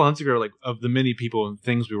again. Paul Hunsaker, like of the many people and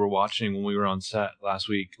things we were watching when we were on set last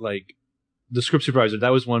week, like the script supervisor,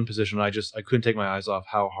 that was one position I couldn't take my eyes off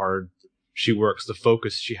how hard she works, the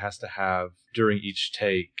focus she has to have during each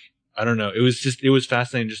take. I don't know. It was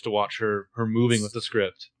fascinating just to watch her moving with the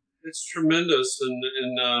script. It's tremendous, and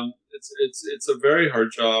it's a very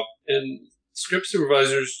hard job. And script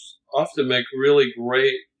supervisors often make really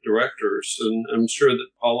great directors, and I'm sure that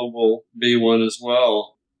Paula will be one as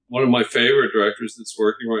well. One of my favorite directors that's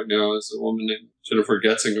working right now is a woman named Jennifer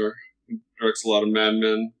Getzinger, who directs a lot of Mad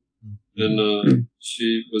Men, and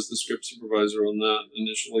she was the script supervisor on that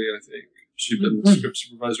initially, I think. She'd been the script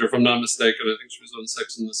supervisor, if I'm not mistaken. I think she was on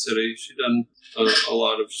Sex and the City. She'd done a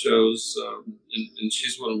lot of shows, and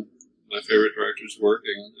she's one of my favorite directors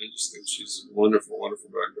working. I just think she's a wonderful, wonderful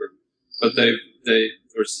director. But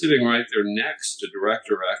they're sitting right there next to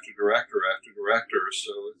director after director after director.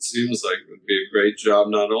 So it seems like it would be a great job,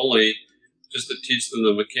 not only just to teach them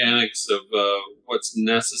the mechanics of what's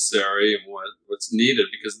necessary and what's needed,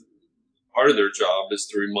 because part of their job is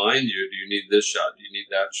to remind you, do you need this shot? Do you need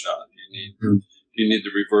that shot? Do you need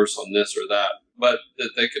the reverse on this or that? But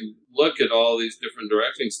that they can look at all these different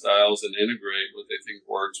directing styles and integrate what they think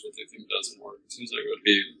works, what they think doesn't work. It seems like it would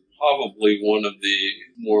be probably one of the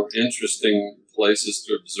more interesting places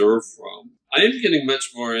to observe from. I am getting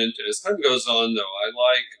much more into, as time goes on though, I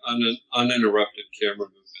like uninterrupted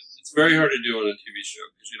camera movement. It's very hard to do on a TV show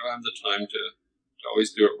because you don't have the time to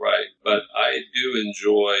always do it right. But I do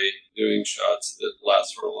enjoy doing shots that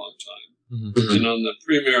last for a long time. And on the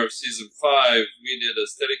premiere of season 5, we did a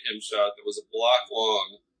Steadicam shot that was a block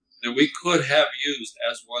long that we could have used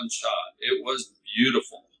as one shot. It was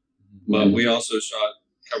beautiful. But we also shot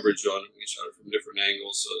coverage on it. We shot it from different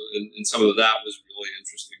angles. So, and some of that was really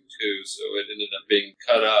interesting too. So it ended up being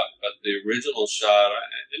cut up. But the original shot,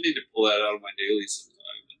 I need to pull that out of my daily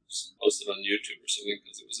sometime and just post it on YouTube or something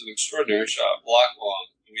because it was an extraordinary shot, block long.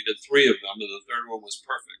 And we did 3 of them, and the third one was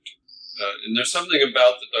perfect. And there's something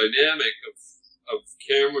about the dynamic of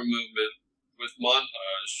camera movement with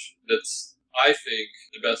montage that's, I think,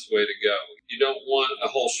 the best way to go. You don't want a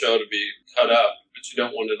whole show to be cut up, but you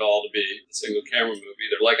don't want it all to be a single camera move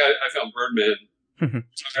either. Like I found Birdman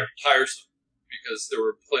tiresome because there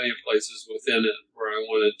were plenty of places within it where I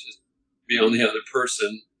wanted to be on the other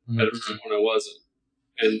person at a time when I wasn't.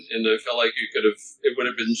 And I felt like it would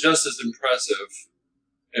have been just as impressive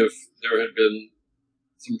if there had been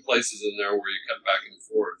some places in there where you cut back and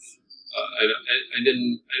forth. I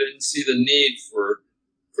didn't see the need for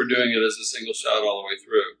doing it as a single shot all the way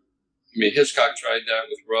through. I mean, Hitchcock tried that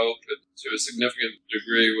with Rope to a significant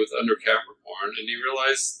degree with Under Capricorn, and he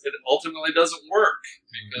realized it ultimately doesn't work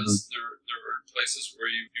because there are places where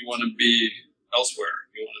you want to be elsewhere.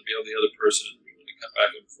 You want to be on the other person. You want to cut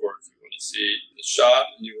back and forth. You want to see the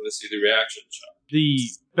shot, and you want to see the reaction shot. The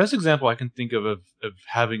best example I can think of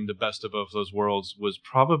having the best of both those worlds was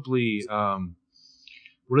probably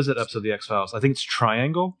what is that episode of the X-Files? I think it's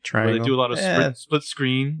Triangle. Where they do a lot of split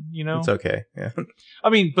screen, It's okay, yeah. I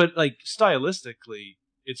mean, but like stylistically,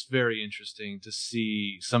 it's very interesting to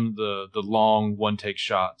see some of the long one-take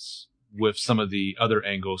shots with some of the other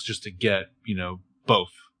angles just to get,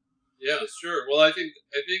 both. Yeah, sure. Well, I think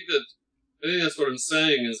that's what I'm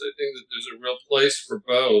saying is I think that there's a real place for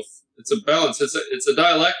both. It's a balance. It's a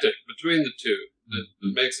dialectic between the two that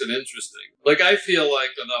makes it interesting. Like I feel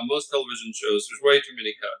like on most television shows, there's way too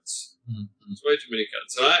many cuts. There's way too many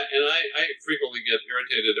cuts, and I frequently get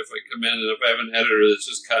irritated if I come in and if I have an editor that's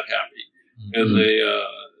just cut happy, and they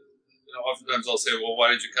oftentimes I'll say, well,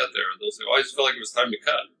 why did you cut there? And they'll say, well, I just felt like it was time to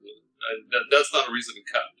cut. That's not a reason to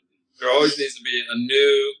cut. There always needs to be a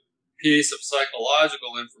new piece of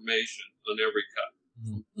psychological information on every cut.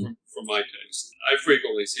 For my taste, I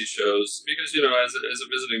frequently see shows because as a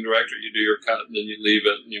visiting director, you do your cut and then you leave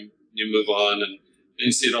it and you move on and you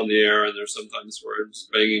see it on the air. And there's sometimes where I'm just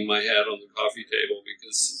banging my head on the coffee table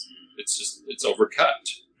because it's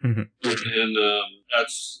overcut. And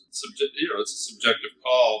that's it's a subjective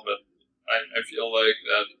call, but I feel like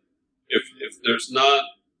that if there's not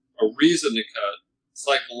a reason to cut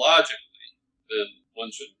psychologically, then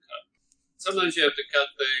one shouldn't cut. Sometimes you have to cut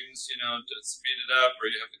things, to speed it up, or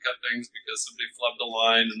you have to cut things because somebody flubbed a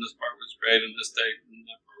line, and this part was great, and this take, and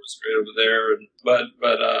that part was great over there. But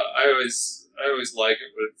I always like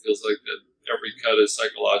it when it feels like that every cut is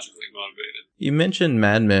psychologically motivated. You mentioned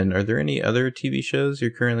Mad Men. Are there any other TV shows you're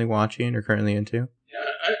currently watching or currently into? Yeah,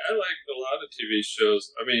 I like a lot of TV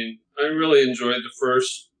shows. I mean, I really enjoyed the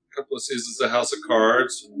first couple of seasons of House of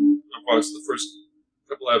Cards. I've watched the first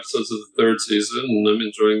couple of episodes of the third season, and I'm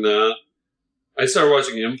enjoying that. I started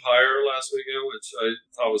watching Empire last weekend, which I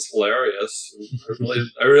thought was hilarious.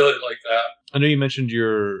 I really like that. I know you mentioned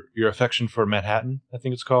your affection for Manhattan, I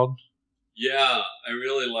think it's called. Yeah, I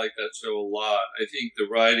really like that show a lot. I think the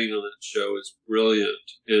writing on that show is brilliant,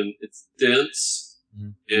 and it's dense,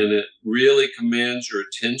 and it really commands your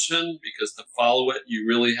attention, because to follow it, you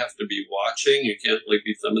really have to be watching. You can't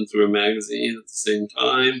be thumbing through a magazine at the same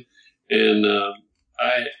time. And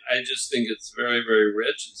I just think it's very, very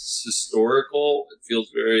rich. It's historical. It feels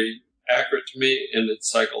very accurate to me, and it's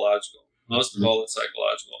psychological. Most of all, it's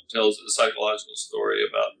psychological. It tells a psychological story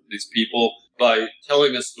about these people by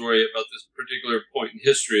telling a story about this particular point in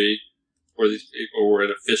history where these people were in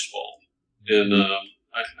a fishbowl. And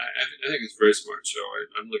I think it's a very smart show.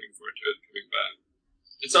 I'm looking forward to it coming back.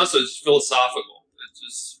 It's also just philosophical. It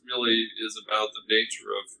just really is about the nature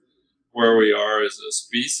of where we are as a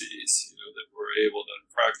species, that we're able to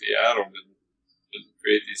crack the atom and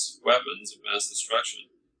create these weapons of mass destruction.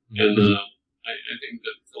 And I think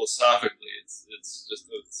that philosophically, it's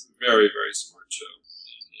a very, very smart show.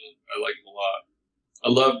 And, I like it a lot. I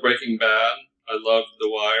love Breaking Bad. I loved The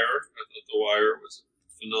Wire. I thought The Wire was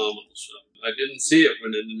a phenomenal show. I didn't see it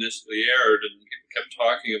when it initially aired, and kept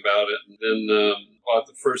talking about it, and then bought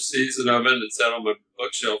the first season of it, and it sat on my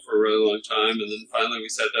bookshelf for a really long time, and then finally we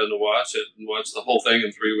sat down to watch it, and watched the whole thing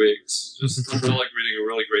in 3 weeks. Just felt like reading a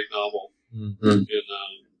really great novel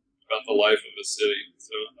about the life of a city.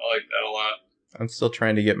 So I like that a lot. I'm still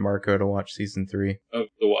trying to get Marco to watch season 3 of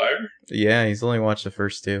The Wire. Yeah, he's only watched the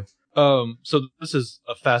first 2. So this is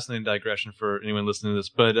a fascinating digression for anyone listening to this,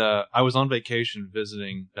 but I was on vacation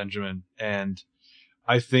visiting Benjamin, and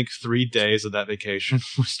I think 3 days of that vacation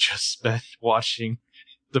was just spent watching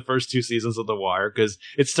the first 2 seasons of The Wire, because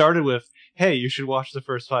it started with, hey, you should watch the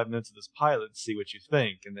first 5 minutes of this pilot and see what you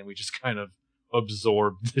think, and then we just kind of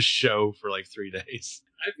absorbed the show for 3 days.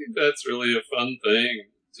 I think that's really a fun thing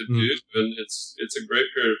to do, and it's a great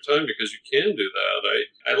period of time because you can do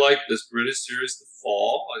that. I like this British series, The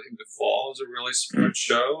Fall. I think The Fall is a really smart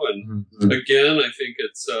show, and again, I think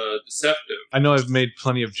it's deceptive. I know I've made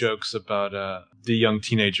plenty of jokes about the young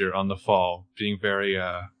teenager on The Fall being very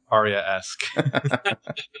Arya-esque.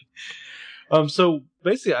 So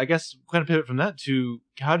basically, I guess kind of pivot from that to,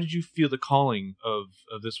 how did you feel the calling of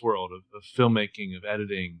this world of filmmaking, of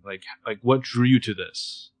editing? Like what drew you to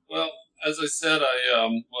this? Well, as I said,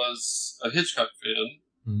 I was a Hitchcock fan.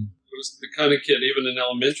 I was the kind of kid, even in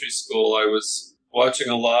elementary school, I was watching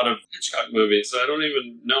a lot of Hitchcock movies. I don't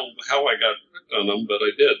even know how I got hooked on them, but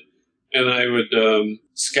I did. And I would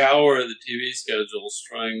scour the TV schedules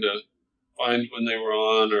trying to find when they were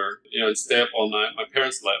on, or, I'd stay up all night. My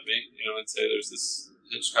parents let me, I'd say there's this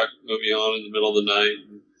Hitchcock movie on in the middle of the night.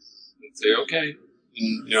 And I'd say, okay.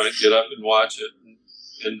 And, I'd get up and watch it.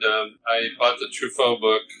 And I bought the Truffaut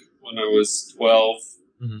book when I was 12,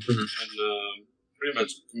 and pretty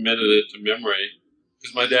much committed it to memory,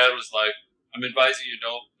 because my dad was like, I'm advising you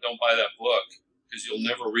don't buy that book because you'll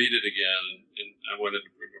never read it again, and I wanted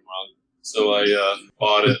to prove him wrong. So I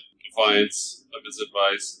bought it in defiance of his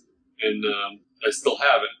advice, and I still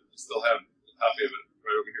have it. I still have a copy of it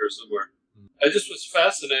right over here somewhere. I just was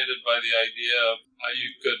fascinated by the idea of how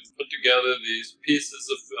you could put together these pieces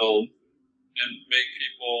of film and make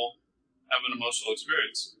people have an emotional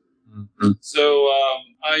experience. So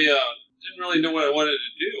I didn't really know what I wanted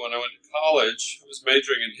to do when I went to college. I was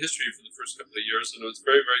majoring in history for the first couple of years, and I was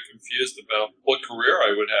very, very confused about what career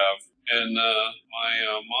I would have. And my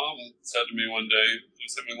mom said to me one day, I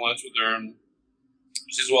was having lunch with her, and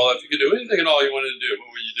she said, well, if you could do anything at all you wanted to do, what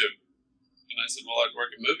would you do? And I said, well, I'd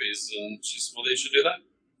work in movies. And she said, well, then you should do that.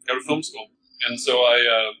 Go to film school. And so I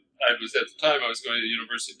was, at the time, I was going to the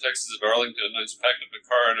University of Texas at Arlington. I just packed up a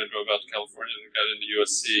car and I drove out to California and got into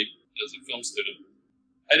USC as a film student.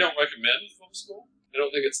 I don't recommend film school. I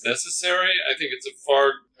don't think it's necessary. I think it's a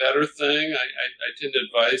far better thing. I tend to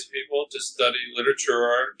advise people to study literature,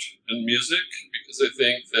 art, and music, because I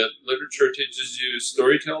think that literature teaches you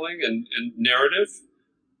storytelling and narrative.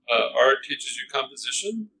 art teaches you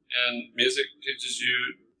composition, and music teaches you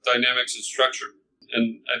dynamics and structure.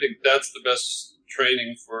 And I think that's the best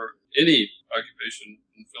training for any occupation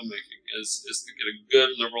in filmmaking is to get a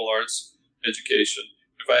good liberal arts education.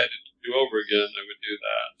 If I had to do over again, I would do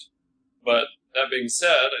that. But that being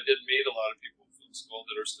said, I did meet a lot of people in film school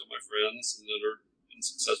that are still my friends and that are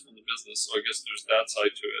successful in the business. So I guess there's that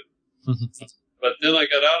side to it. But then I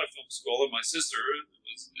got out of film school, and my sister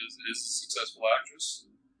is a successful actress.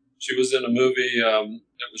 She was in a movie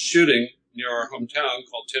that was shooting near our hometown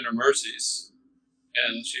called Tender Mercies.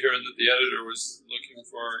 And she heard that the editor was looking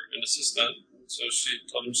for an assistant. So she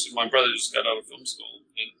told him, my brother just got out of film school.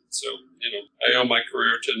 And so, I owe my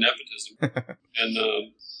career to nepotism. And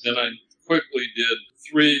then I quickly did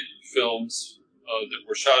 3 films that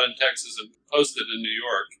were shot in Texas and posted in New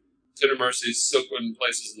York. Tender Mercies, Silkwood,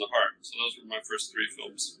 Places in the Heart. So those were my first 3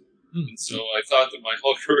 films. And so I thought that my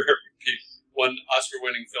whole career would be one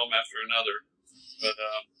Oscar-winning film after another. But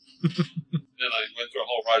then I went through a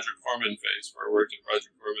whole Roger Corman phase where I worked at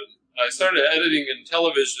Roger Corman. I started editing in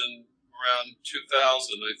television around 2000,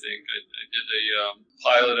 I think. I did a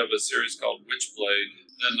pilot of a series called Witchblade.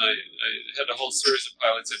 Then I had a whole series of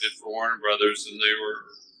pilots I did for Warner Brothers, and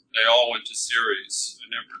they all went to series. I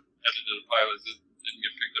never edited a pilot that didn't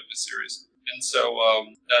get picked up to series. And so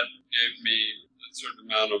that gave me a certain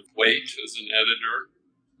amount of weight as an editor.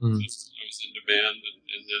 I was in demand,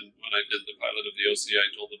 and then when I did the pilot of the OC, I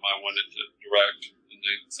told them I wanted to direct, and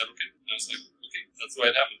they said, okay. And I was like, okay, that's the way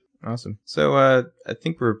it happened. Awesome. So I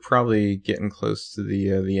think we're probably getting close to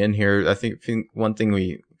the end here. I think one thing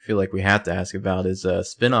we feel like we have to ask about is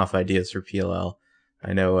spin-off ideas for PLL.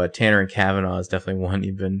 I know Tanner and Kavanaugh is definitely one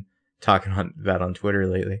you've been talking about on Twitter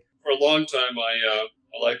lately. For a long time, I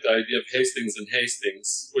liked the idea of Hastings and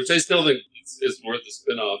Hastings, which I still think is worth a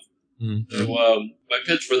spin-off. So my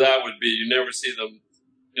pitch for that would be you never see them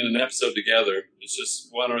in an episode together. It's just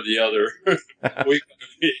one or the other, week by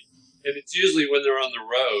week. And it's usually when they're on the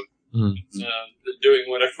road, doing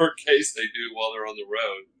whatever case they do while they're on the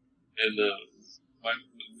road. And my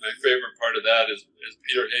favorite part of that is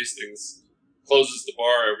Peter Hastings closes the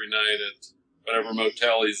bar every night at whatever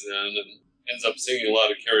motel he's in and ends up singing a lot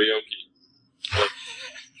of karaoke.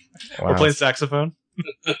 Wow. Or playing saxophone.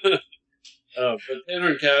 But Tanner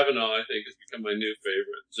and Kavanaugh, I think, has become my new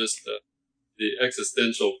favorite. Just the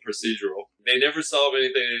existential procedural. They never solve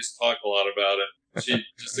anything. They just talk a lot about it. She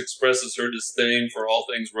just expresses her disdain for all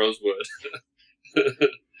things Rosewood.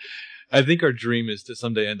 I think our dream is to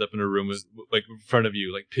someday end up in a room with, like, in front of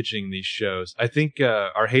you, like, pitching these shows. I think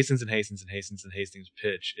our Hastings and Hastings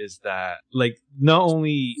pitch is that, like, not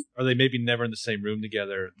only are they maybe never in the same room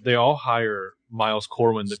together, they all hire Miles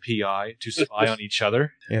Corwin, the PI, to spy on each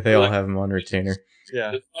other. Yeah, they all have him on retainer.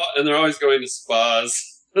 Yeah. And they're always going to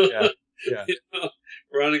spas. Yeah.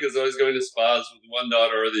 Veronica's always going to spas with one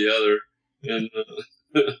daughter or the other. And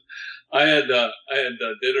I had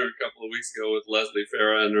dinner a couple of weeks ago with Leslie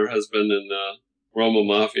Farah and her husband in Roma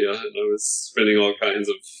Mafia, and I was spinning all kinds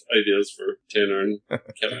of ideas for Tanner and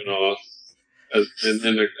Kavanaugh,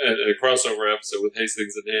 and a crossover episode with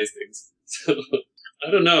Hastings and Hastings. So, I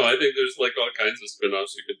don't know. I think there's like all kinds of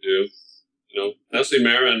spin-offs you could do. Leslie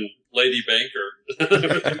Marin, Lady Banker.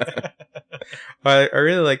 I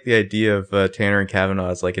really like the idea of Tanner and Kavanaugh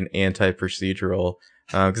as like an anti-procedural.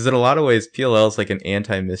 Because in a lot of ways, PLL is like an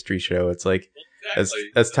anti-mystery show. It's like,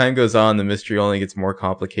 exactly. as time goes on, the mystery only gets more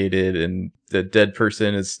complicated, and the dead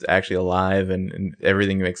person is actually alive, and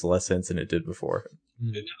everything makes less sense than it did before.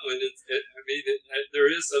 And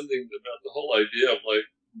there is something about the whole idea of like,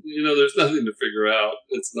 there's nothing to figure out.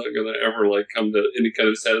 It's not going to ever like come to any kind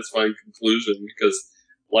of satisfying conclusion because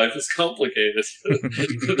life is complicated.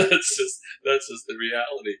 That's just the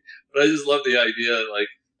reality. But I just love the idea, like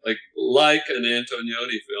an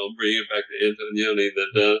Antonioni film, bringing it back to Antonioni,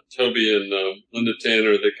 that Toby and Linda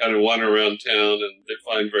Tanner, they kind of wander around town and they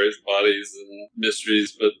find various bodies and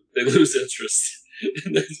mysteries, but they lose interest.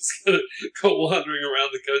 And they just kind of go wandering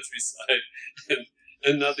around the countryside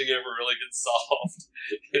and nothing ever really gets solved.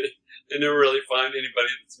 They never really find anybody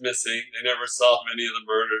that's missing. They never solve any of the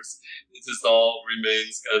murders. It just all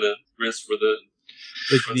remains kind of risk for the...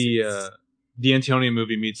 The Antonioni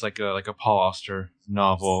movie meets like a Paul Auster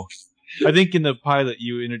novel. I think in the pilot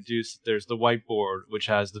you introduced, there's the whiteboard, which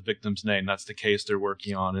has the victim's name. That's the case they're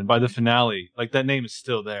working on. And by the finale, like that name is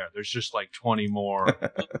still there. There's just like 20 more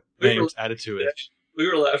names added to it. We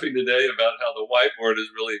were laughing today about how the whiteboard is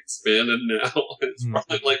really expanded now. It's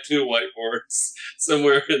probably like 2 whiteboards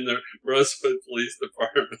somewhere in the Rosewood Police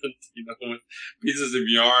Department, with pieces of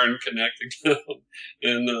yarn connecting them.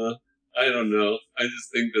 And I don't know. I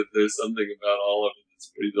just think that there's something about all of it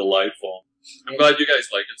that's pretty delightful. I'm glad you guys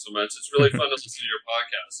like it so much. It's really fun to listen to your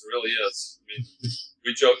podcast. It really is. I mean,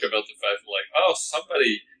 we joke about the fact like, oh,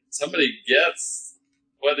 somebody gets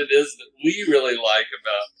what it is that we really like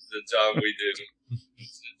about the job we do.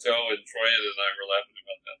 Joe and Troyan and I were laughing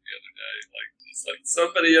about that the other day. Like, it's like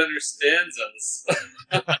somebody understands us.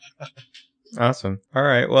 Awesome. All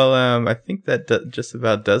right. Well, I think that just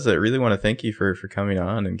about does it. I really want to thank you for coming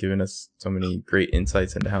on and giving us so many great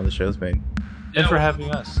insights into how the show's made. And for having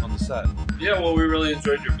us on the set. Yeah, well, we really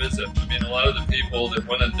enjoyed your visit. I mean, a lot of the people that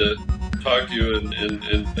wanted to talk to you and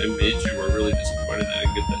meet you were really disappointed they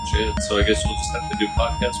didn't get that chance. So I guess we'll just have to do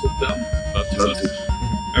podcasts with them.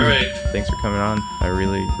 All right. Thanks for coming on. I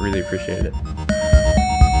really, really appreciate it.